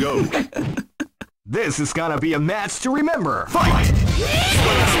 Let's go. This is gonna be a match to remember. Fight!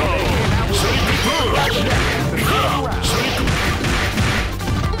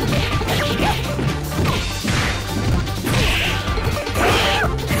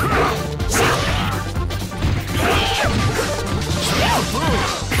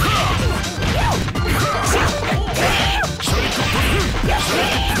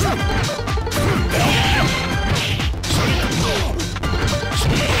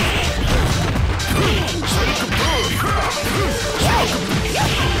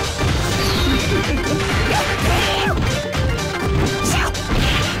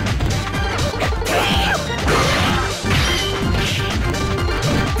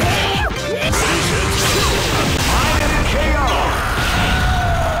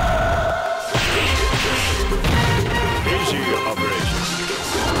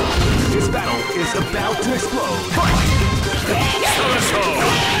 This battle is about to explode.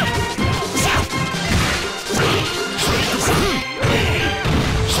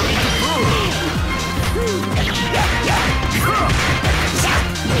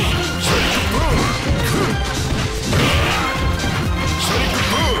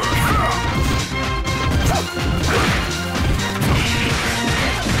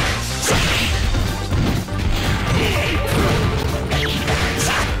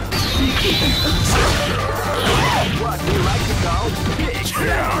 What, you like to go big?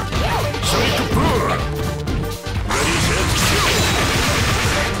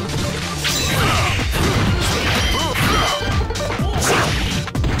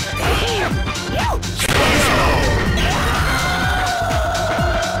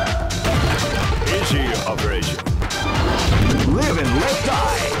 Operation. Live and let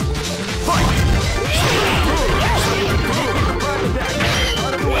die. Fight!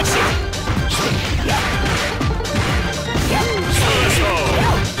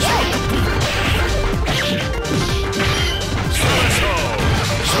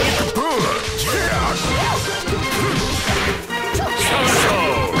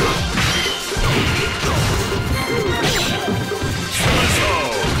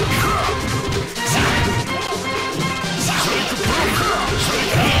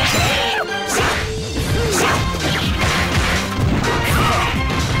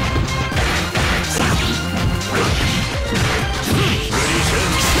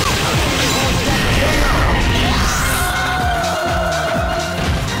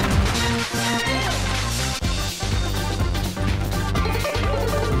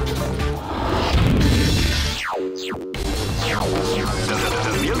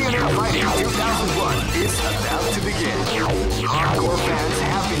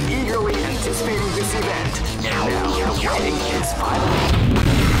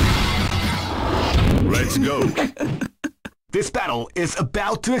 Let's go. This battle is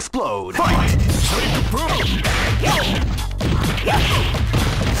about to explode. Fight! They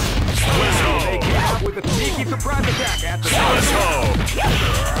came out with a sneaky surprise attack at the start. Let's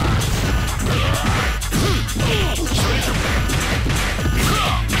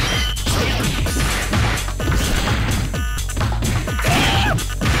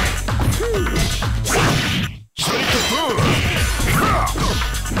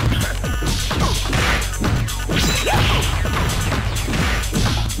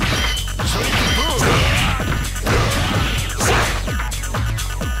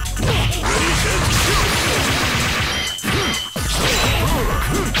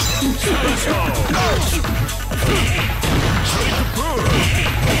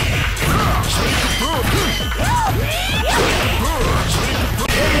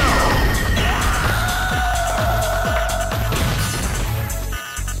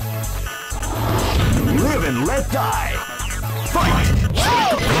Live and let die. Fight!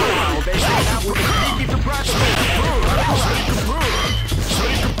 They came out with a sneaky surprise attack.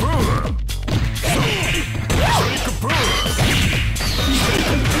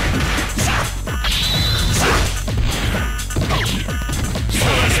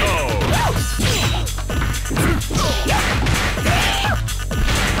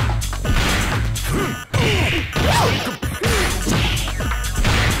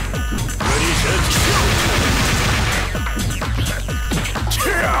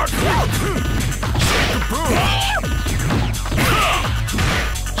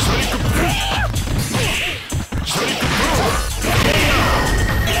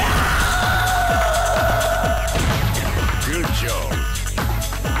 Good job.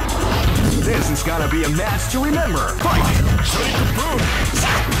 This is gonna be a match to remember. Fight!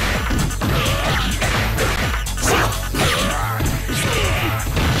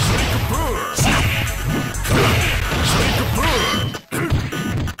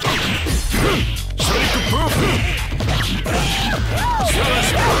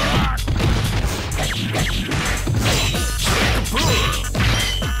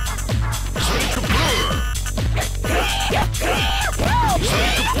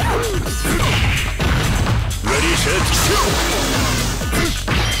 Ready, set, shoot!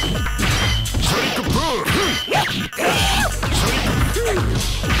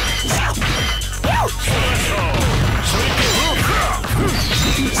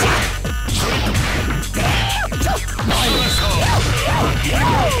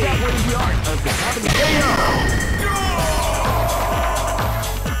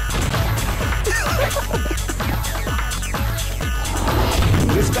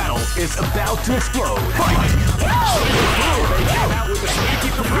 This battle is about to explode. Fight! They came out with a sneaky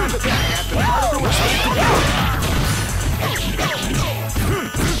surprise attack at the start of the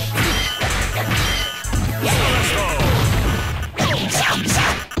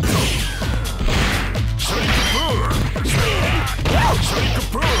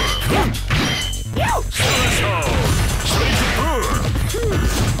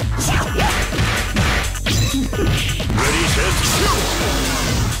Ready, set, shoot!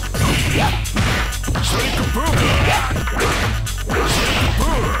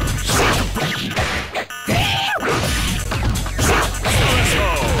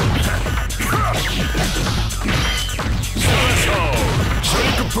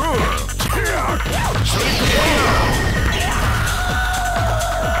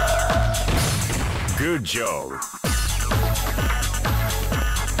 Good job.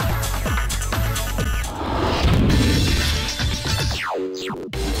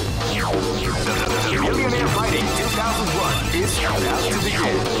 Millionaire Fighting 2001 is about to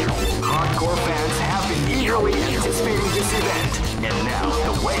begin. Hardcore fans have been eagerly anticipating this event, and now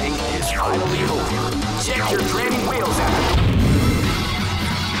the waiting is finally over. Check your training wheels at the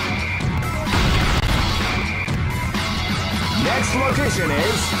next location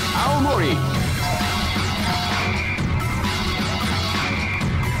is Aomori.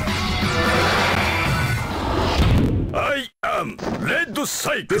 I am Red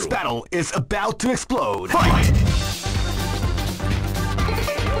Cycle. This battle is about to explode. Fight!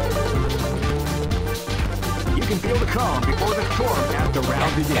 You can feel the calm before the storm as the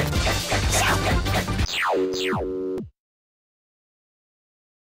round begins.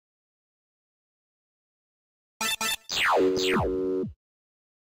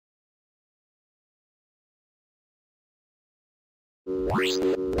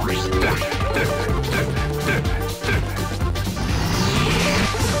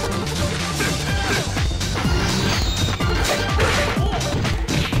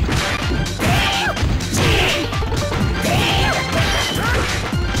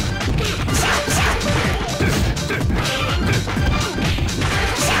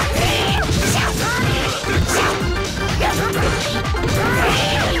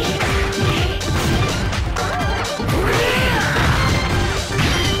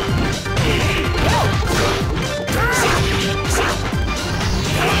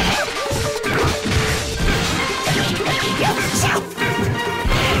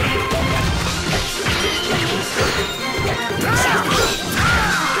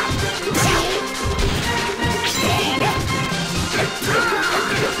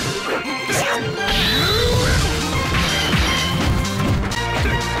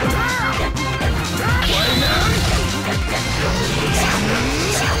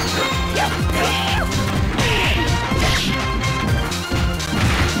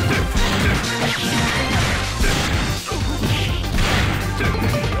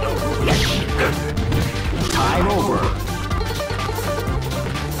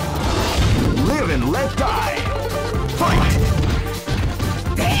 Let die. Fight!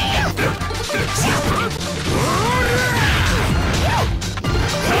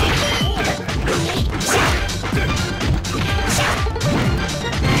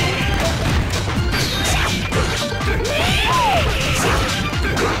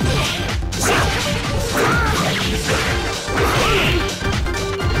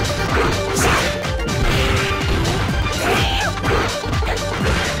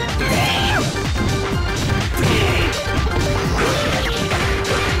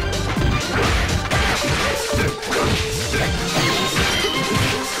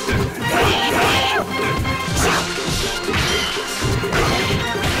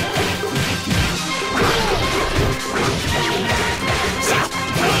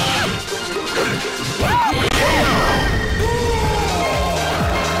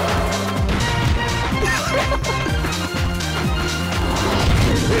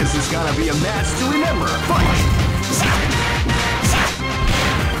 This is gonna be a match to remember. Fight!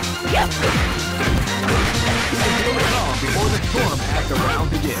 Feel the calm before the storm as the round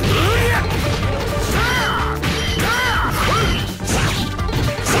begins.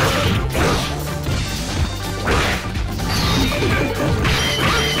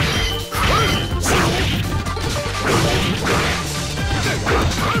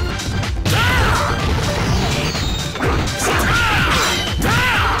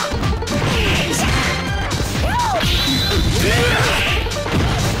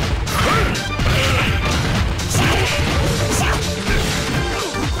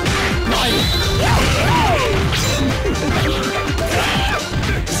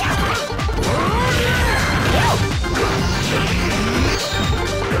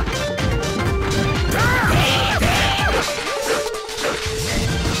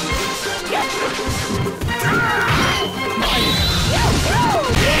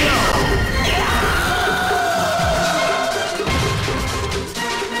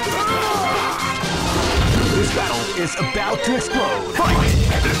 This battle is about to explode. Fight!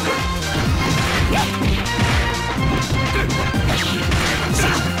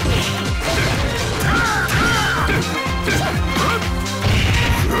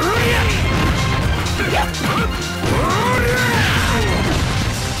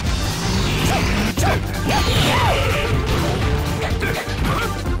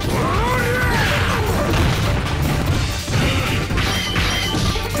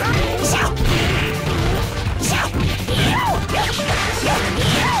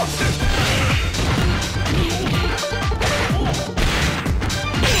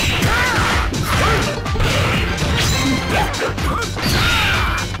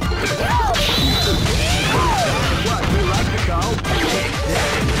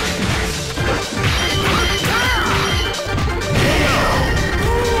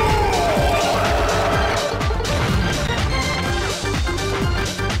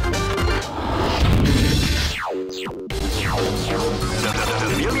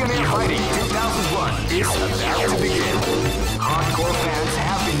 is about to begin. Hardcore fans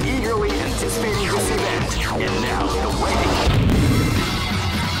have been eagerly anticipating this event, and now the waiting.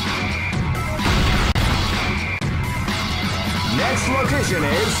 Next location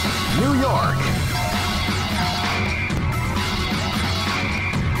is New York.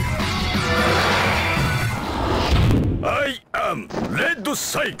 I am Red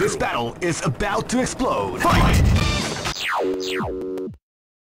Cycle. This battle is about to explode. Fight!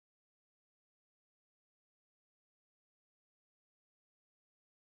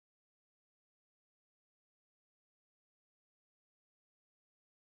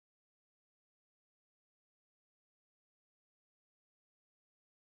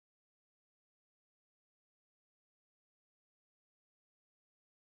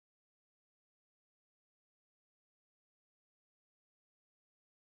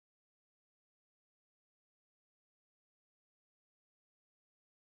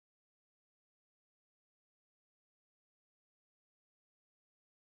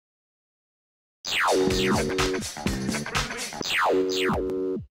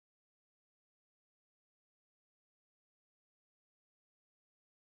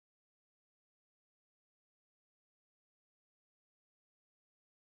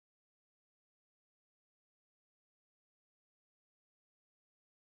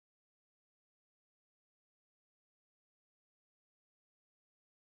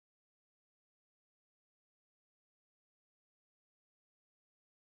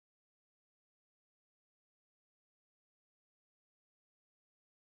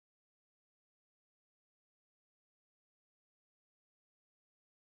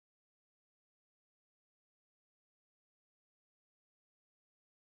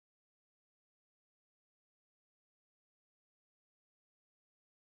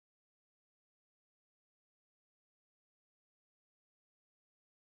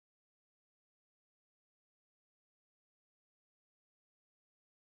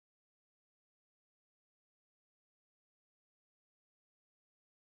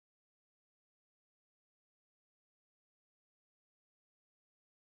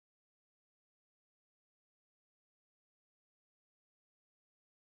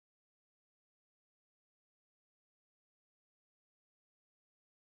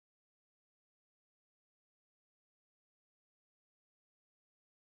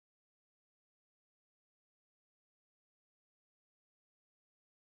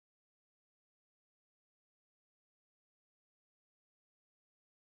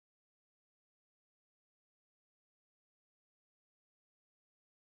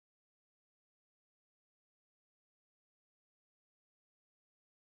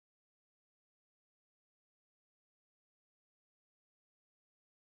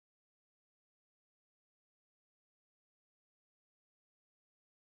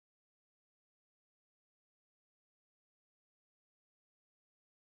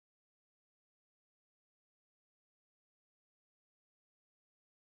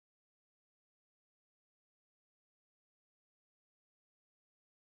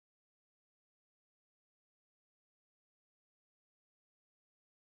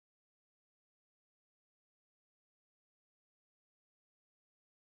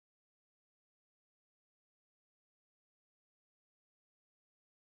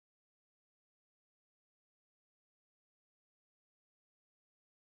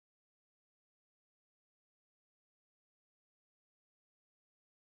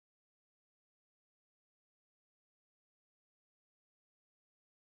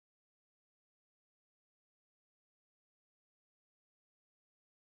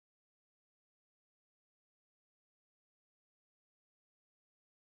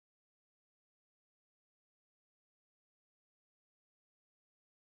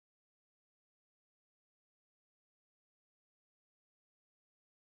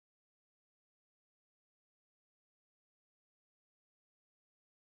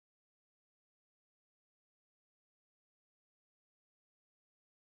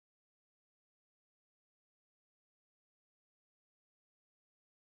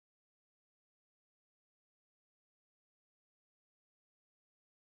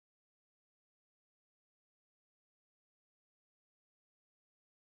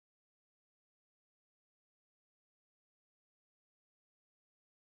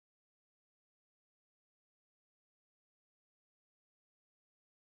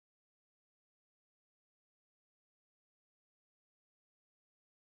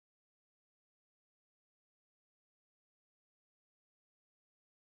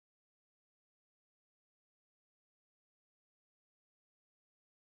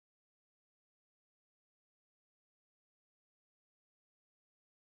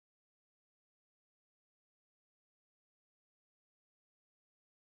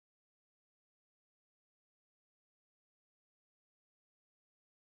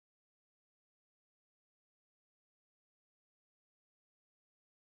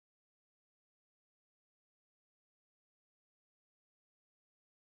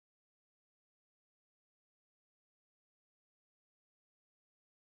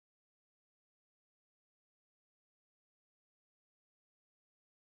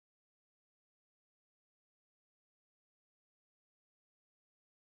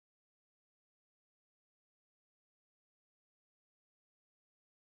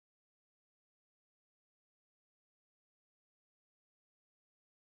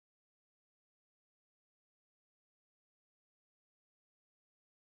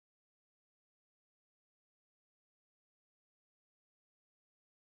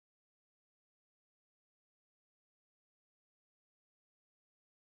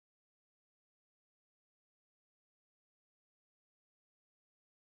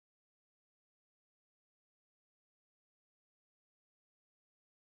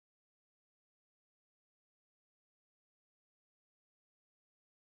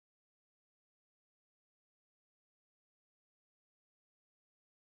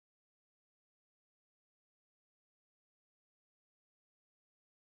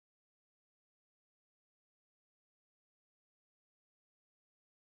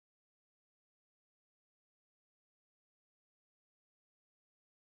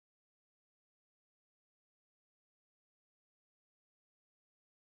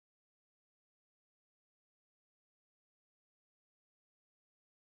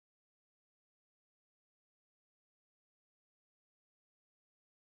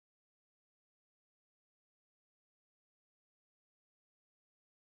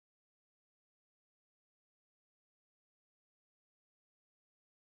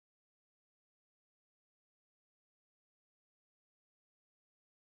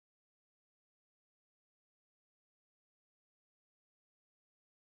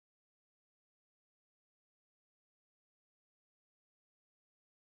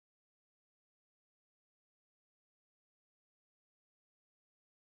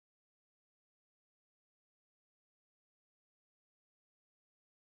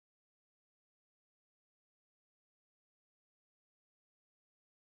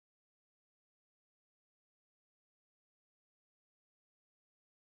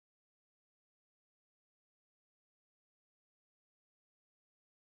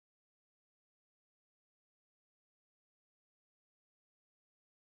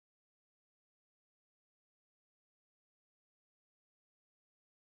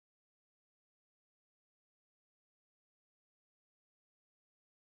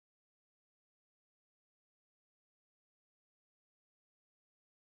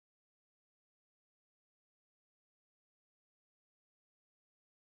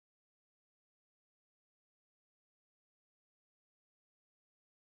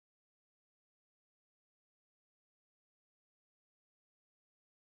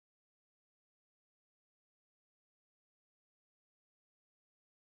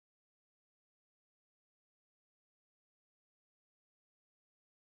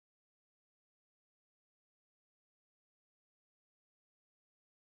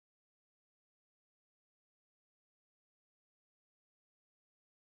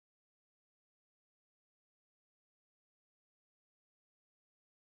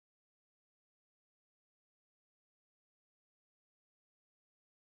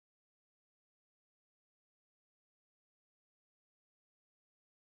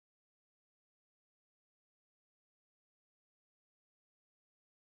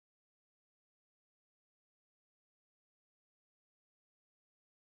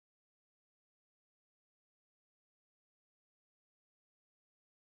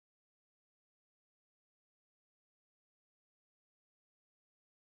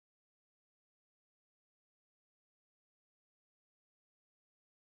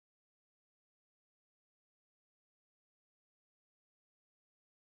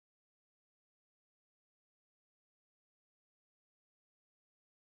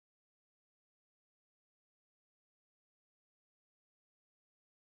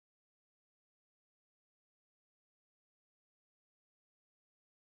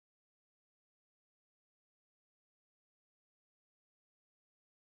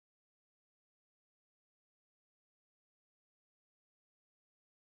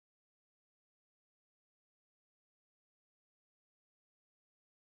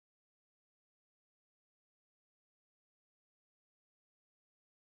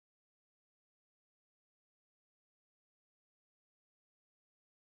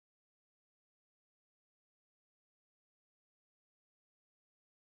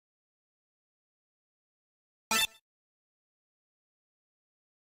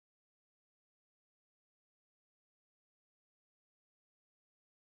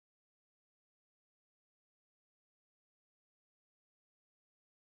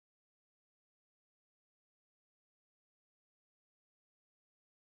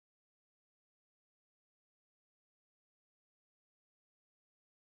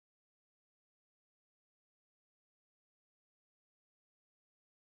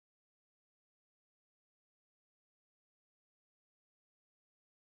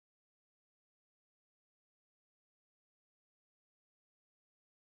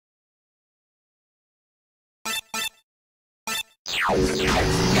 You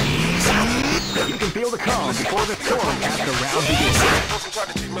can feel the calm before the storm as the round begins. Try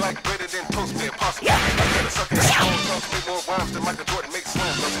to treat me like greater than post me impossible. I gotta suck it up, talk me more rhymes than Michael Jordan makes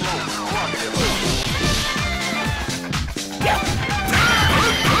slams. Let's go.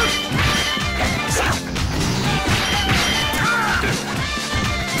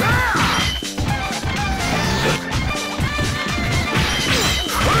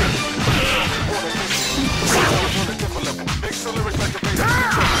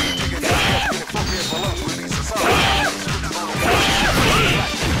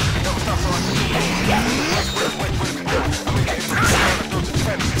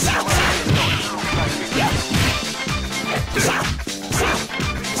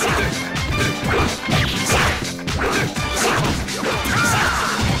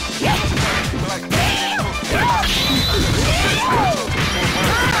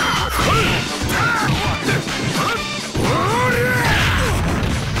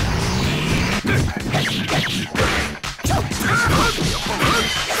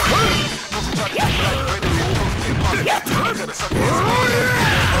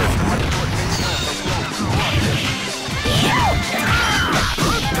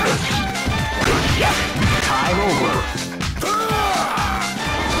 Time over.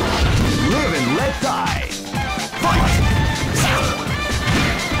 Live and let die. Fight!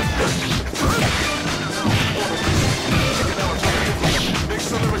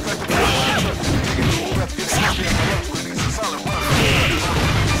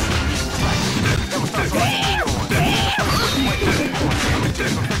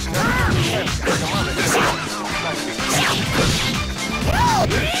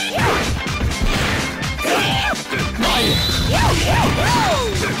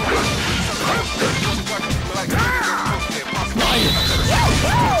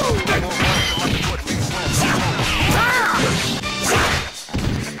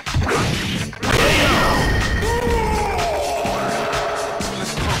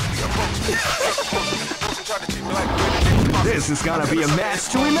 This is gonna be a match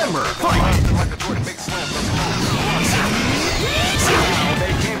to remember. Fight!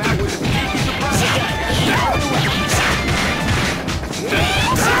 They came out with a sneaky surprise attack.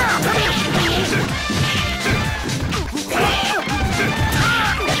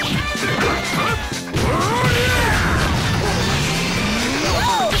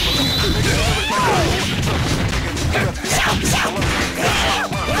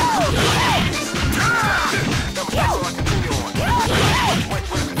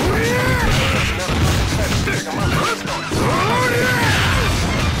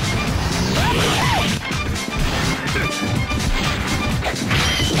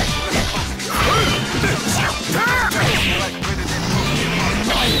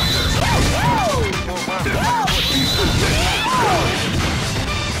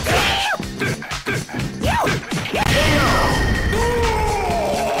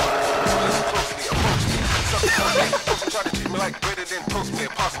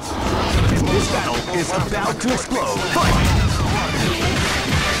 This battle is about to explode. Fight!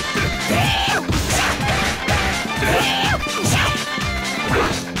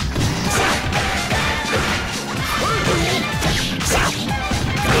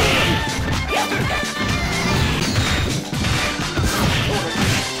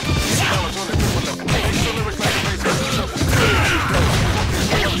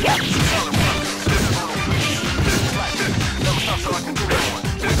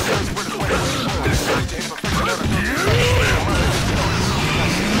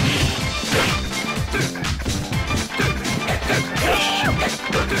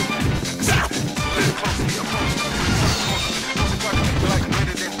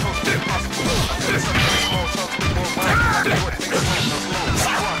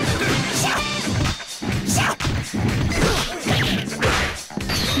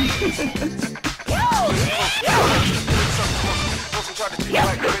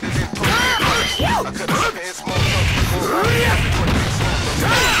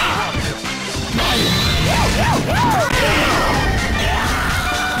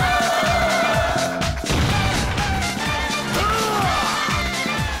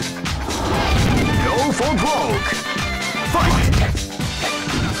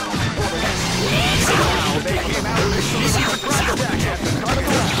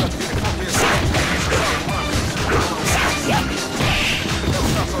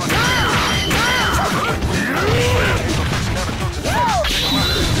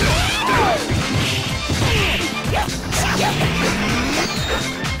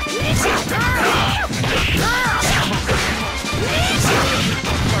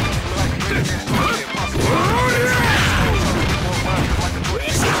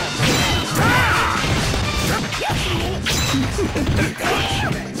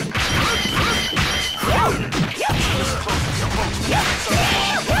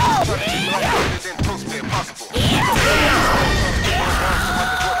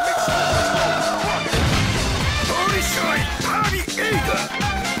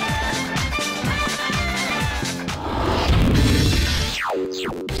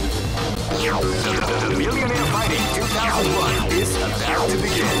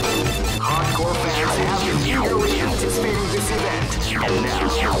 And now,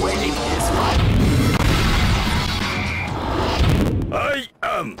 the waiting is fun. I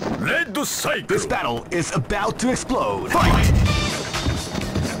am Red Cycle. This battle is about to explode. Fight!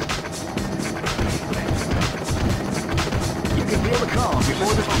 You can feel the calm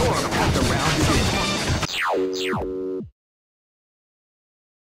before the storm as the round begins.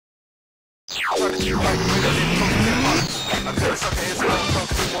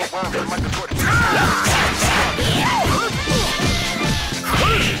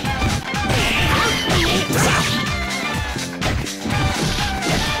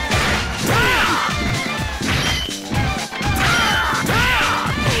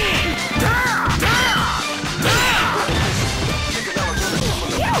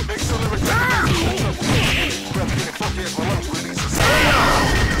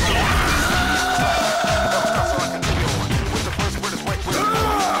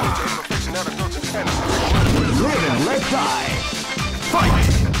 Live and let die. Fight!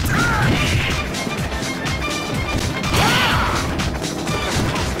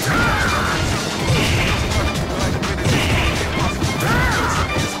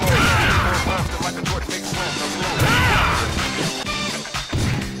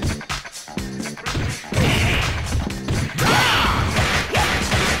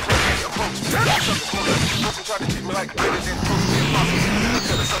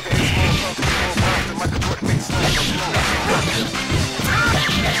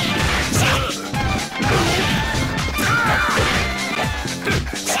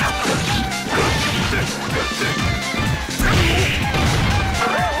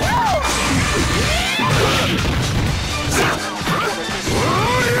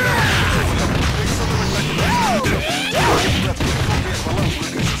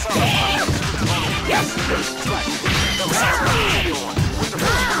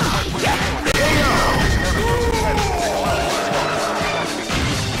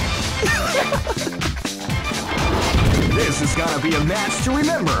 This is gonna be a match to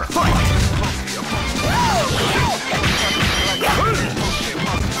remember. Fight!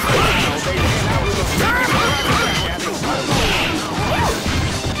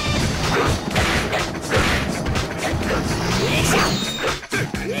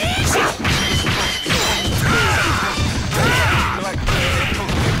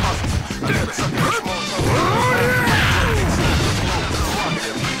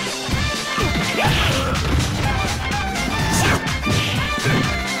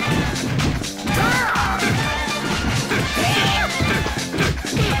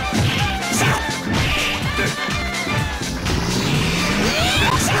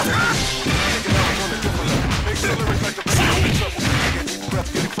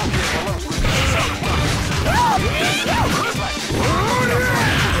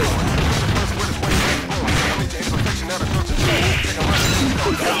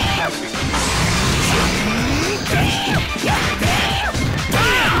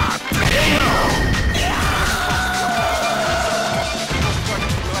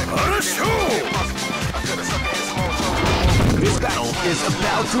 This battle is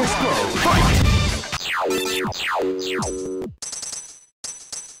about to explode. Fight!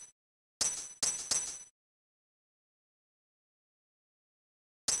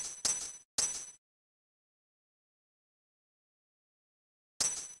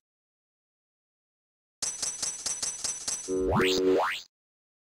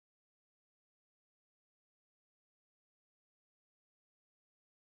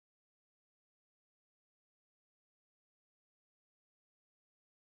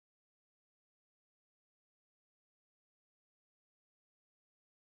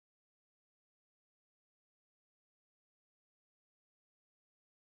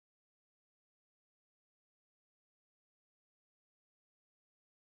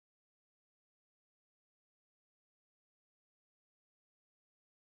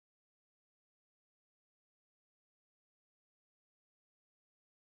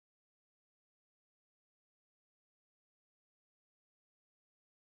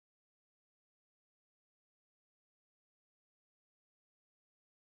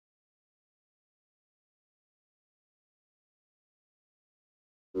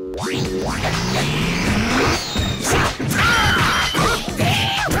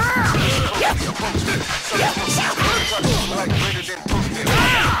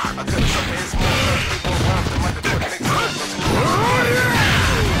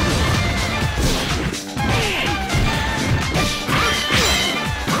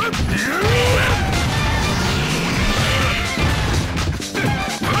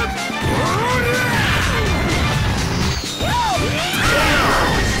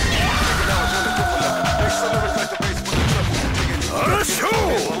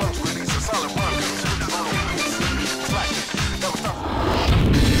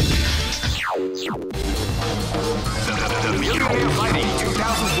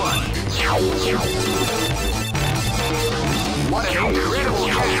 What an incredible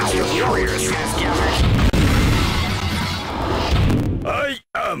cast of warriors has gathered. I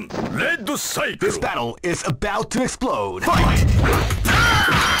am Red Cycle. This battle is about to explode. Fight!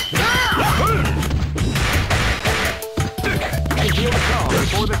 You feel the calm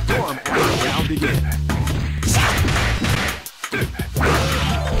before the storm as the round begins.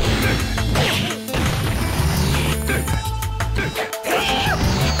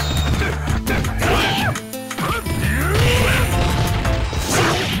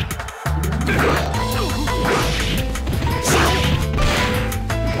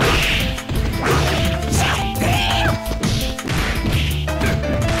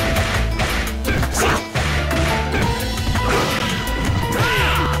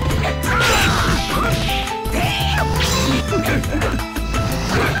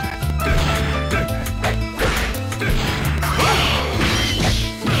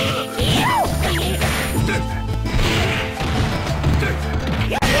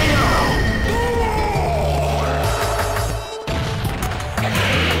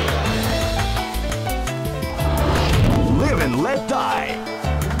 Live and let die.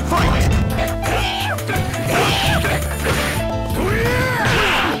 Fight!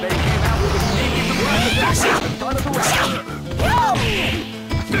 They came out with a sneaky surprise attack at the start of the round.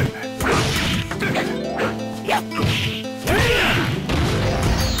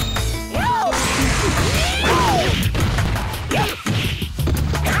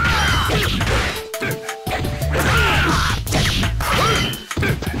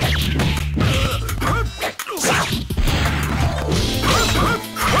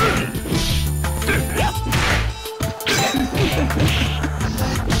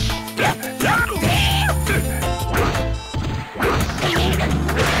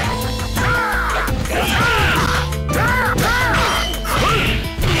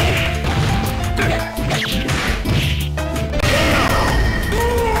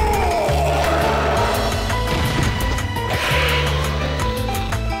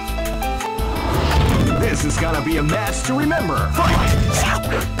 This is gonna be a match to remember. Fight!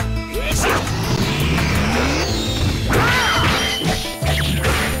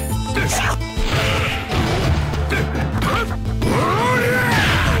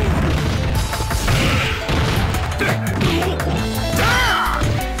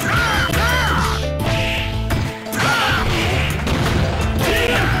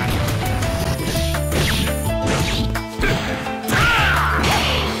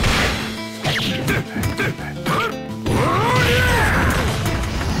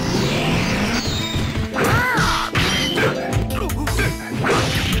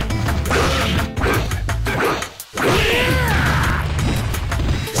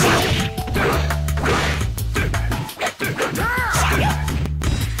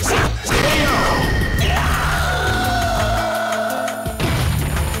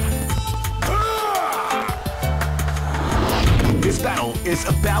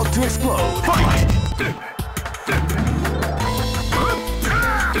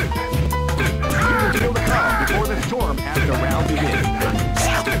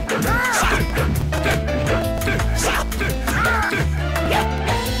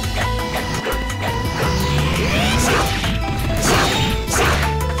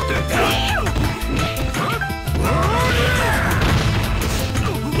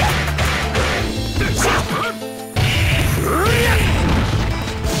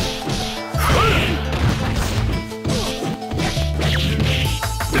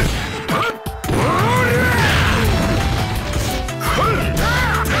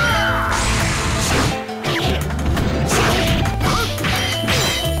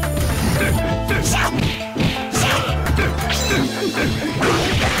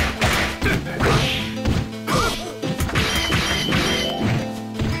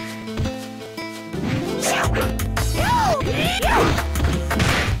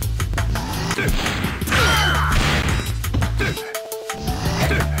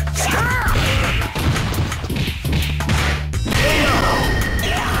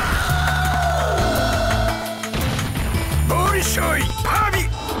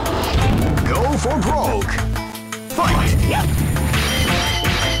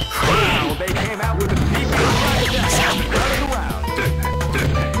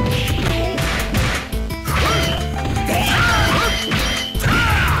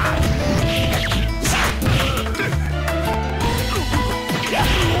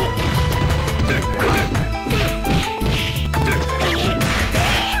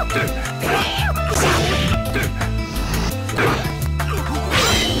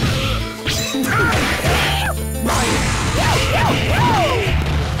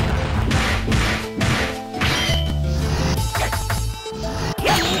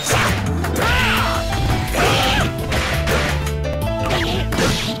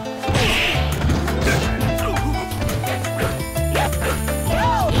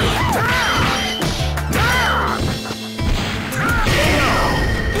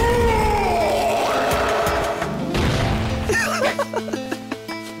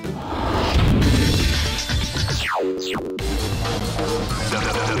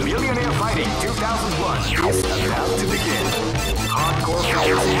 Millionaire Fighting 2001 is about to begin. Hardcore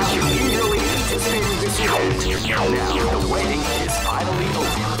fighters have been eagerly anticipating this event. Now the waiting is finally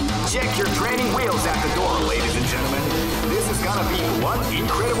over. Check your training wheels at the door, ladies and gentlemen. This is gonna be one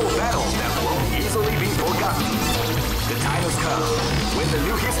incredible battle that won't easily be forgotten. The time has come when the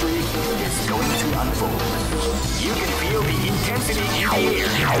new history is going to unfold. You can feel the intensity in the air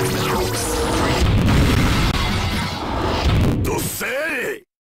as the ropes.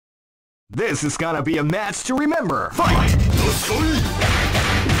 This is gonna be a match to remember. Fight!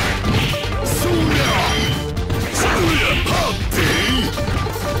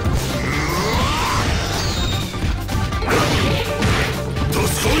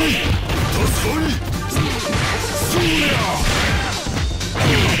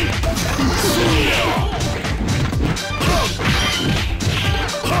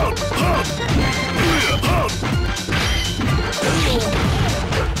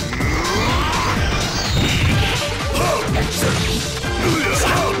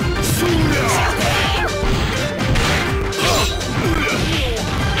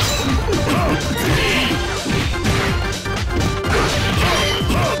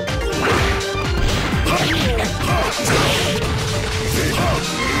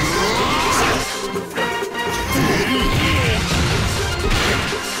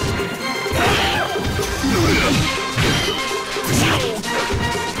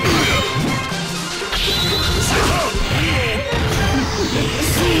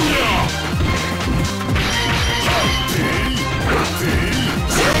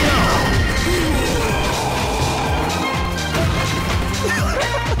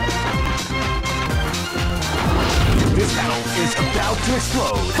 This battle is about to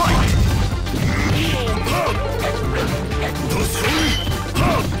explode. Fight!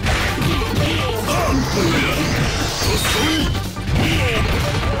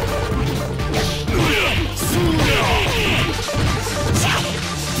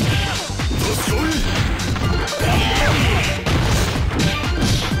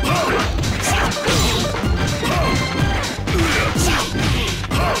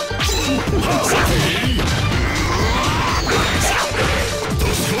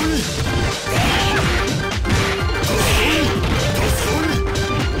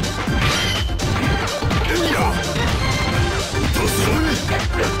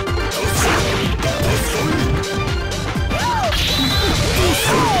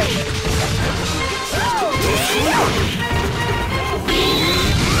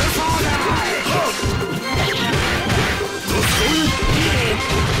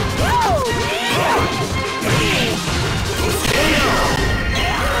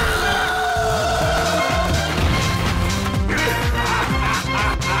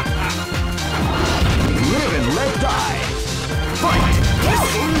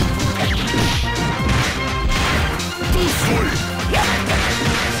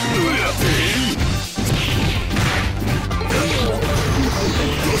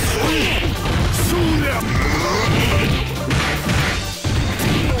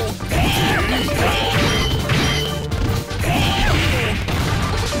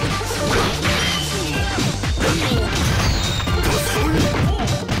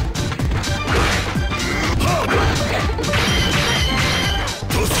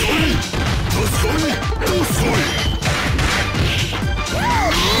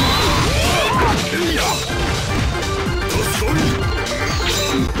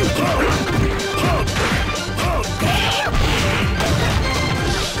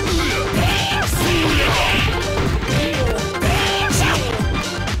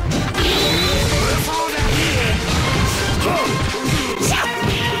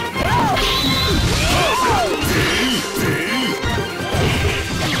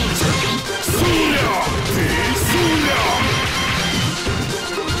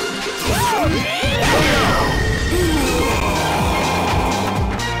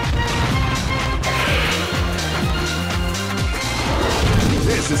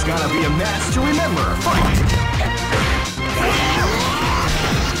 This is gonna be a match to remember. Fight!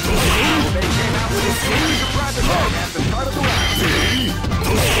 They came out with a series of private attack at the start of the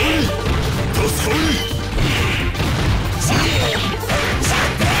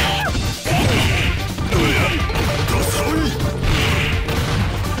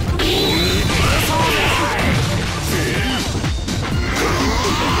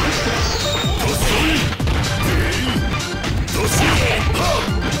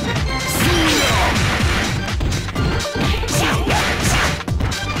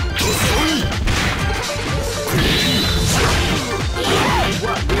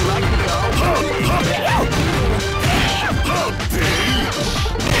What we like to know.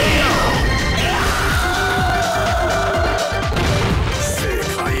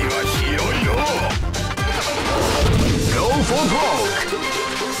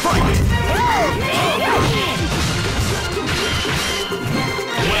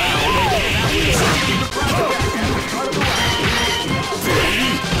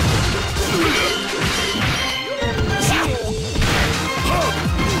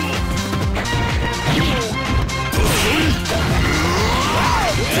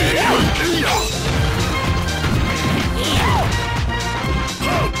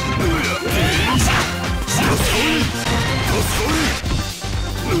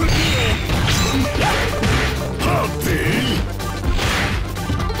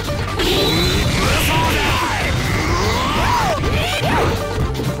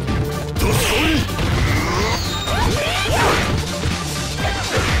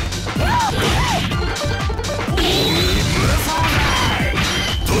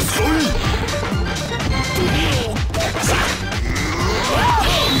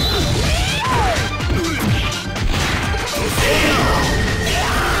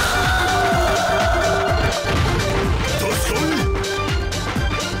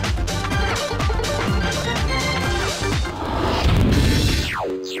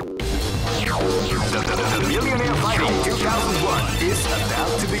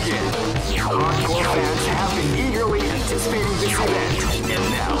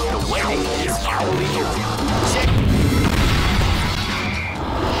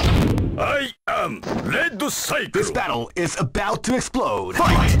 Red Cycle. This battle is about to explode.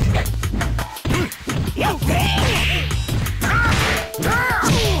 Fight!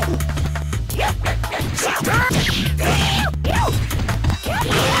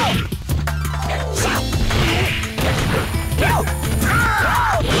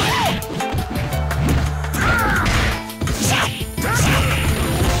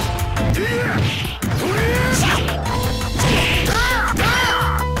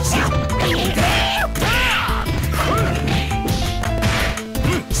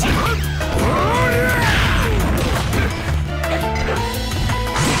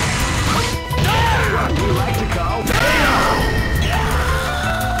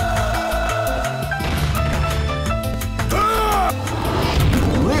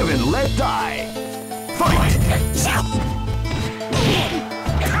 Let die! Fight!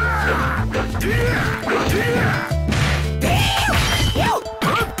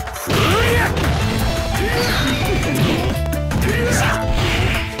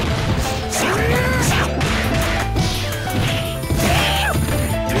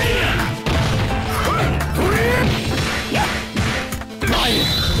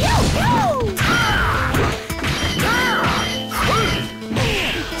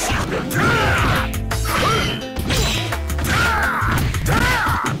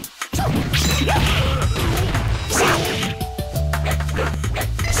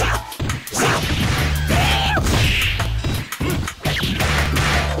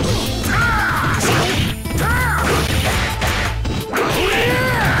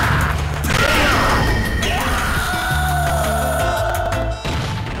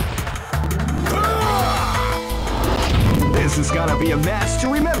 This is gonna be a match to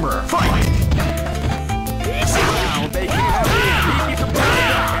remember. Fight! Now they can have a sneaky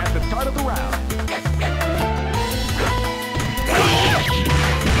surprise at the start of the round.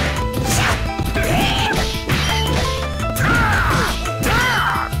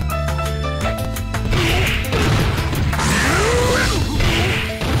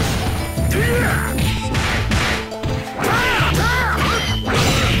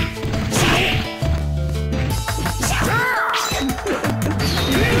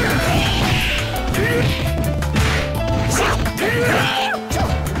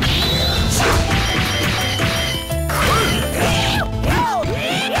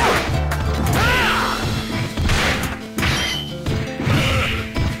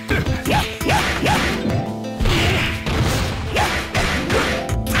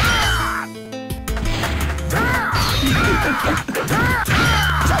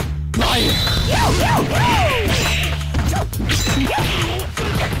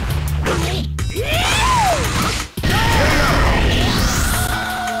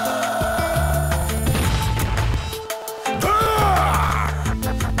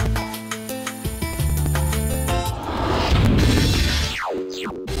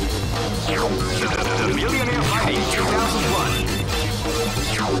 The Millionaire Fighting 2001.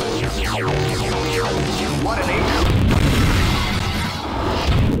 What an eight.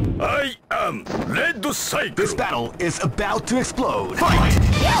 I am Red Cycle. This battle is about to explode. Fight!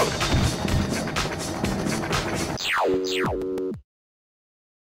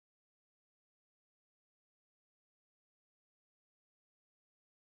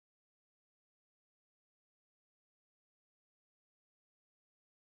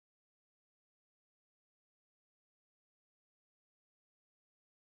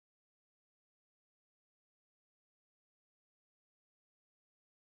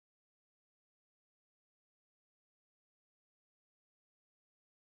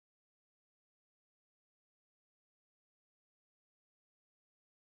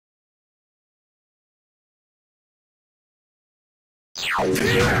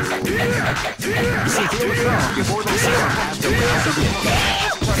 Before the round has the round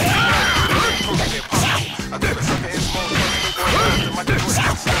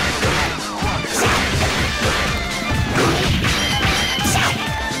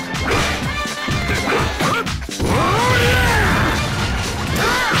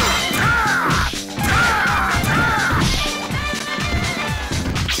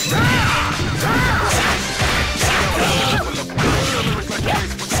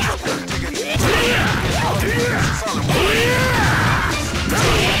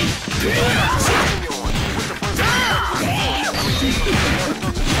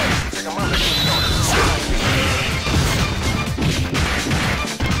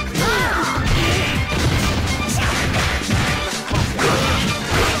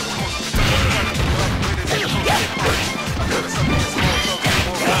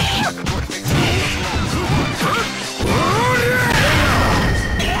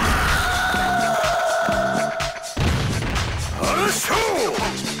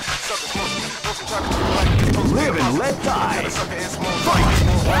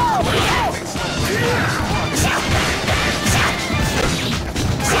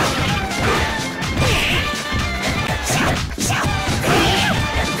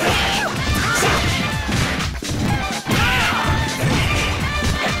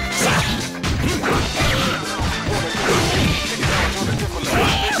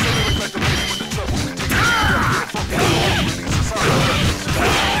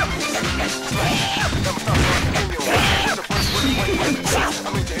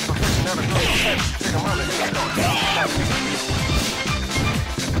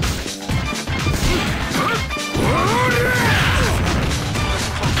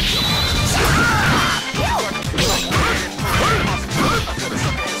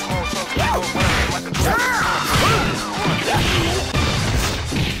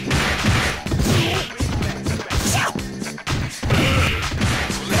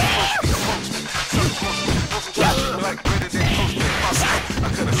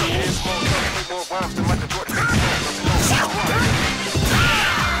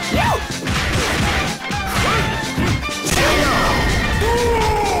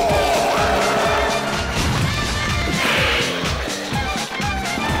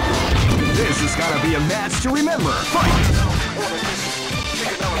This is gonna be a match to remember. Fight!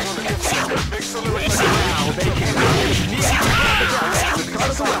 Now they can't finish me at the start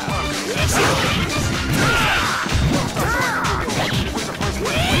of the round.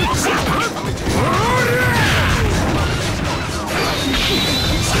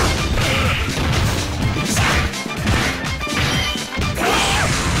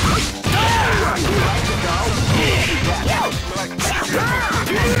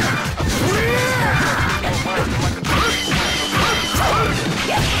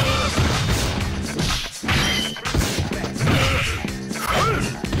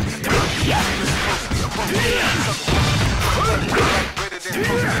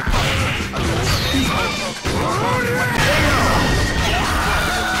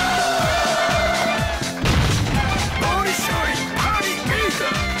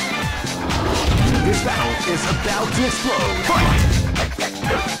 This battle is about to explode. Fight!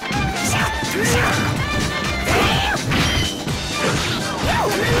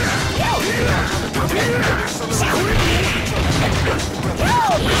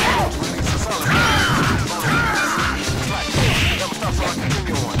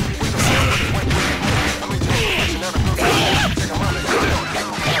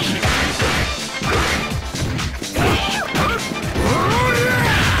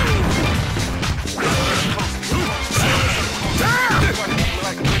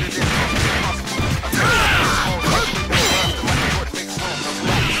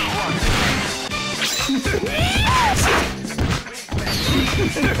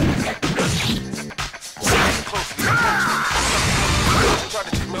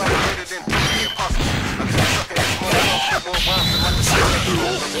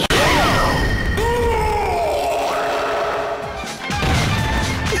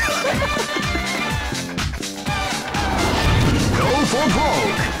 Go for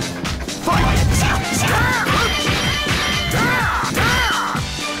broke. Fight!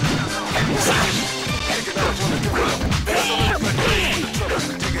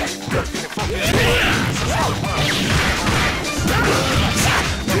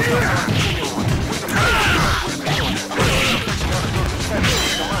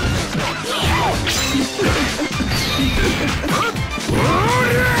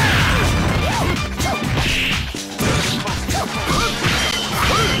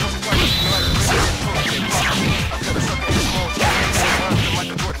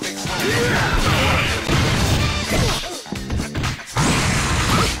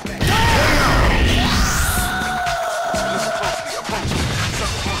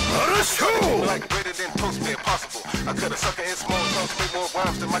 I cut a sucker in small chunks, make more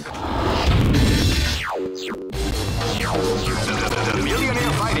rhymes than Michael. The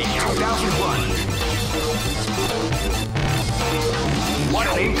Millionaire Fighting 2001. What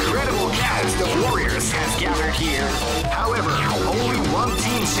an incredible cast of warriors has gathered here. However, only one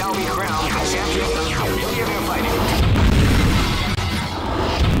team shall be crowned champion of Millionaire Fighting.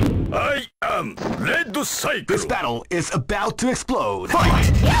 I am Red Cycle. This battle is about to explode.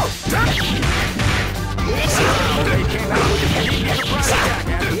 Fight! They came out with a sneaky surprise attack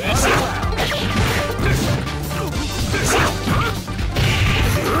at the start of the round.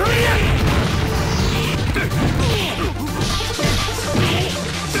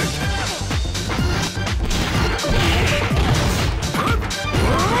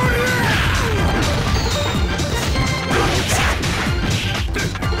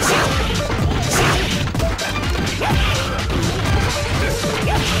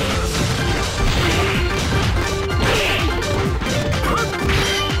 Yeah!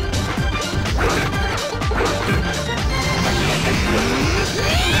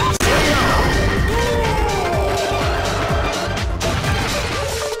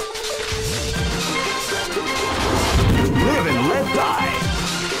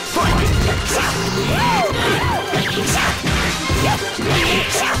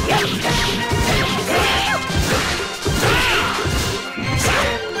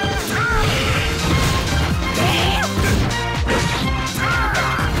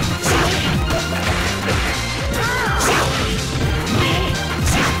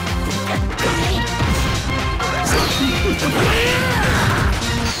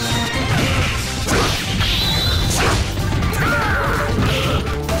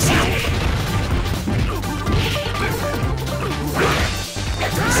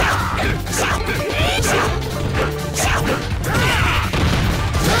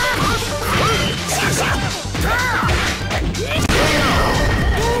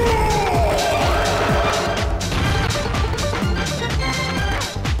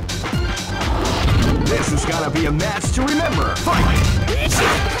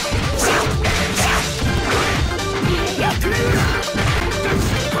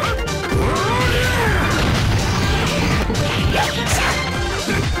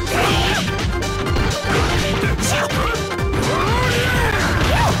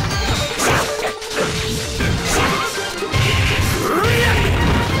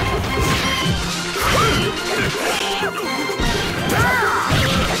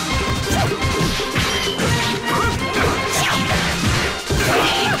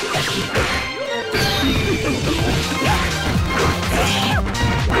 What,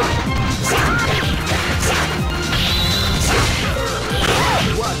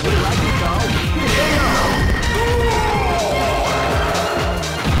 you like to go?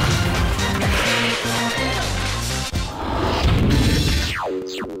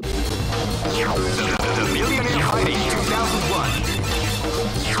 The Millionaire Fighting 2001.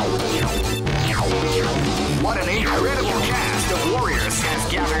 What an incredible cast of warriors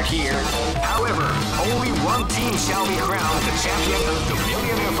has gathered here. However, only one team shall be crowned the champion of the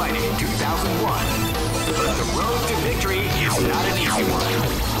Millionaire Fighting 2001. But the road to victory is not an easy one.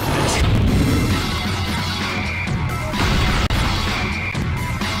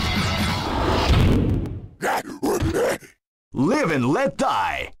 Live and let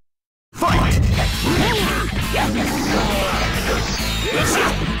die. Fight!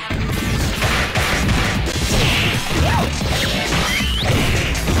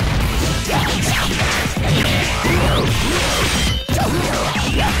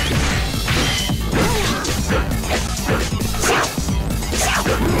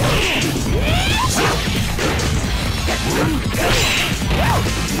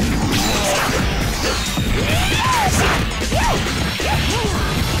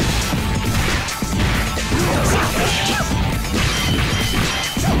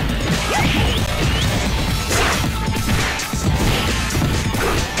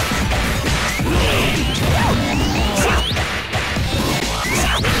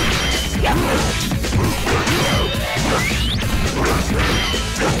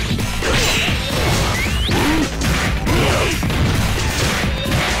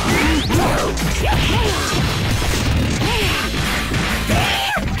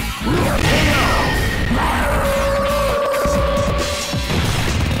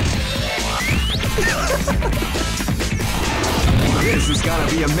 This is gonna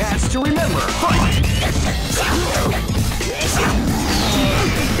be a match to remember. Fight!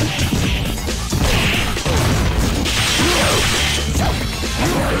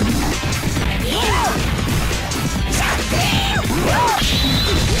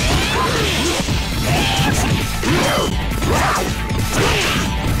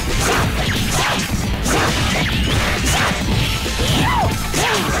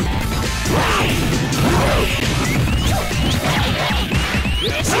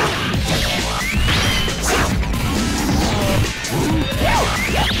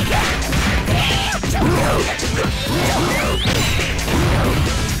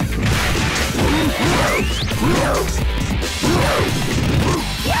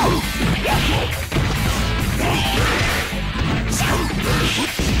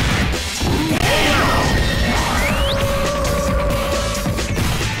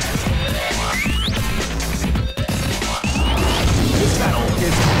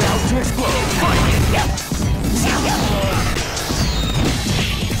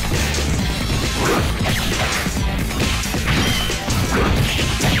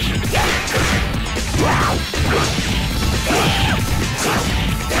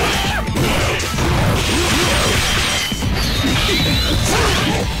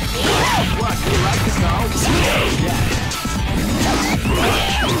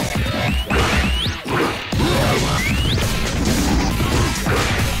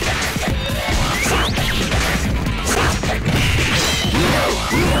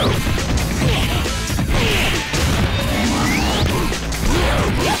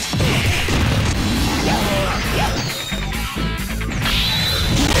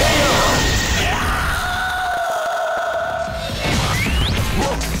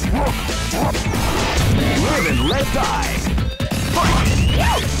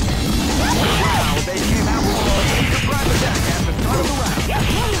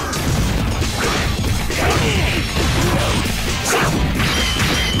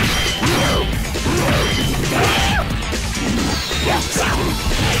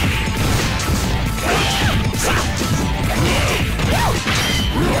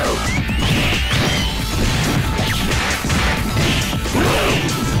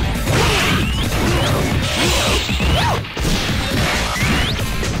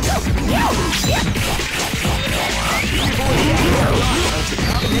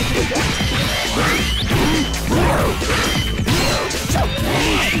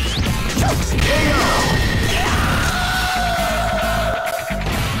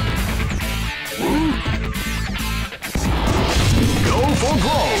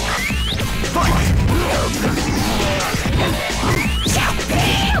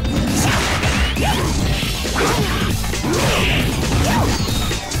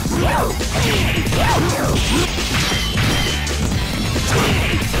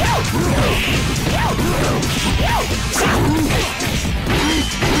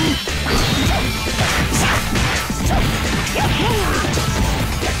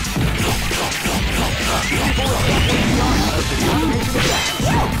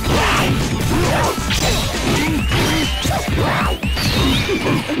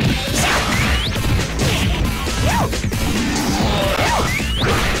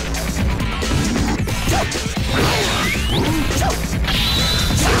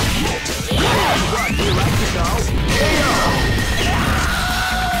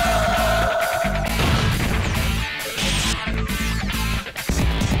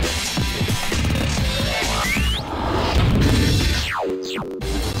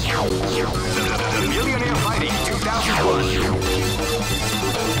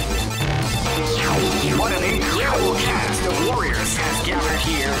 What an incredible cast of warriors has gathered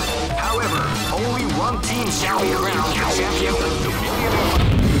here. However, only one team shall be crowned the champion of the Millionaire.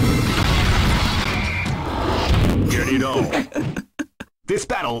 Get it on. This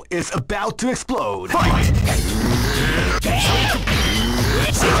battle is about to explode. Fight!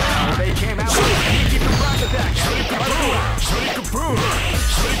 They came out with a sneaky surprise attack.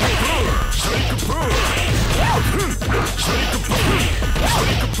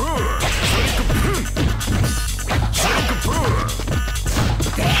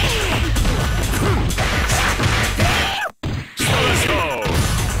 Let's go.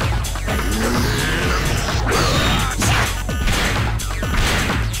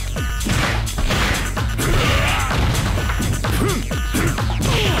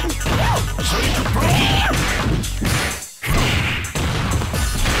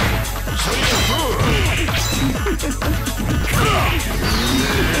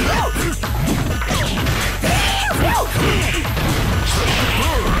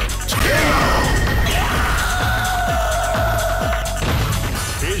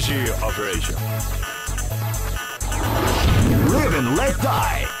 Easy operation. Live and let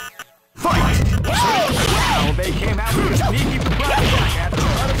die. Fight! Well, they came out with a sneaky surprise attack at the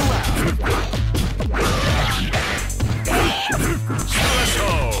start of the round. Let's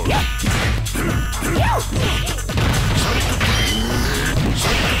go.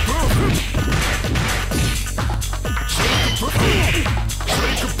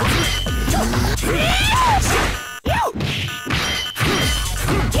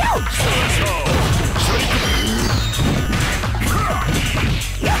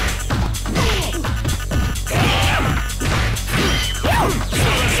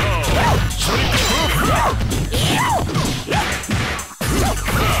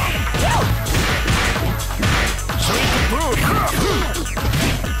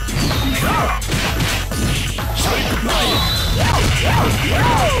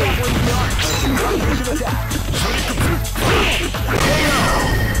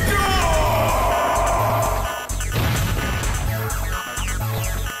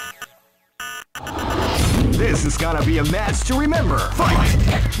 This is gonna be a match to remember. Fight!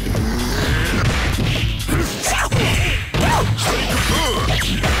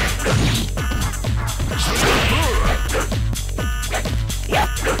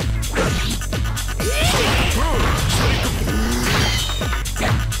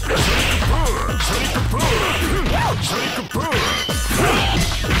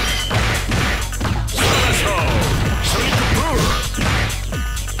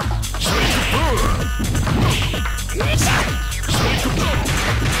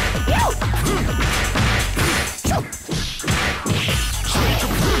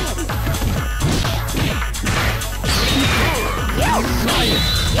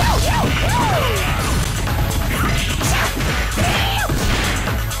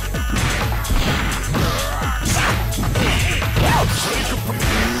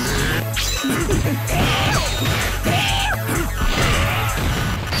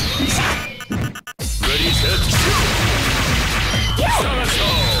 Ready, set, shoot! Let's go.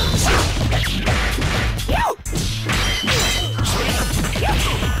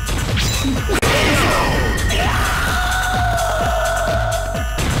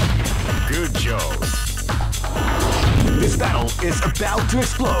 Good job. This battle is about to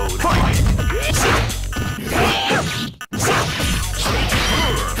explode. Fight!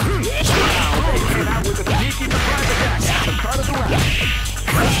 Came out with a sneaky surprise attack at the start of the round.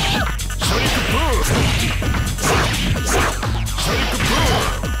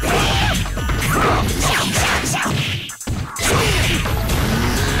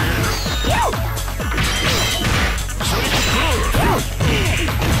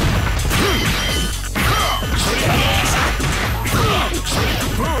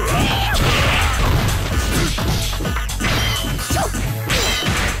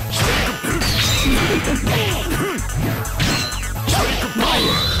 People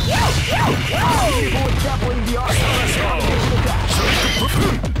grappling the arm.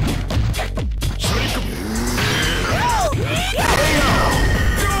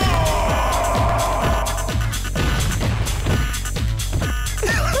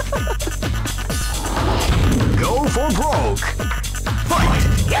 Go for broke.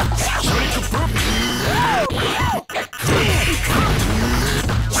 Fight!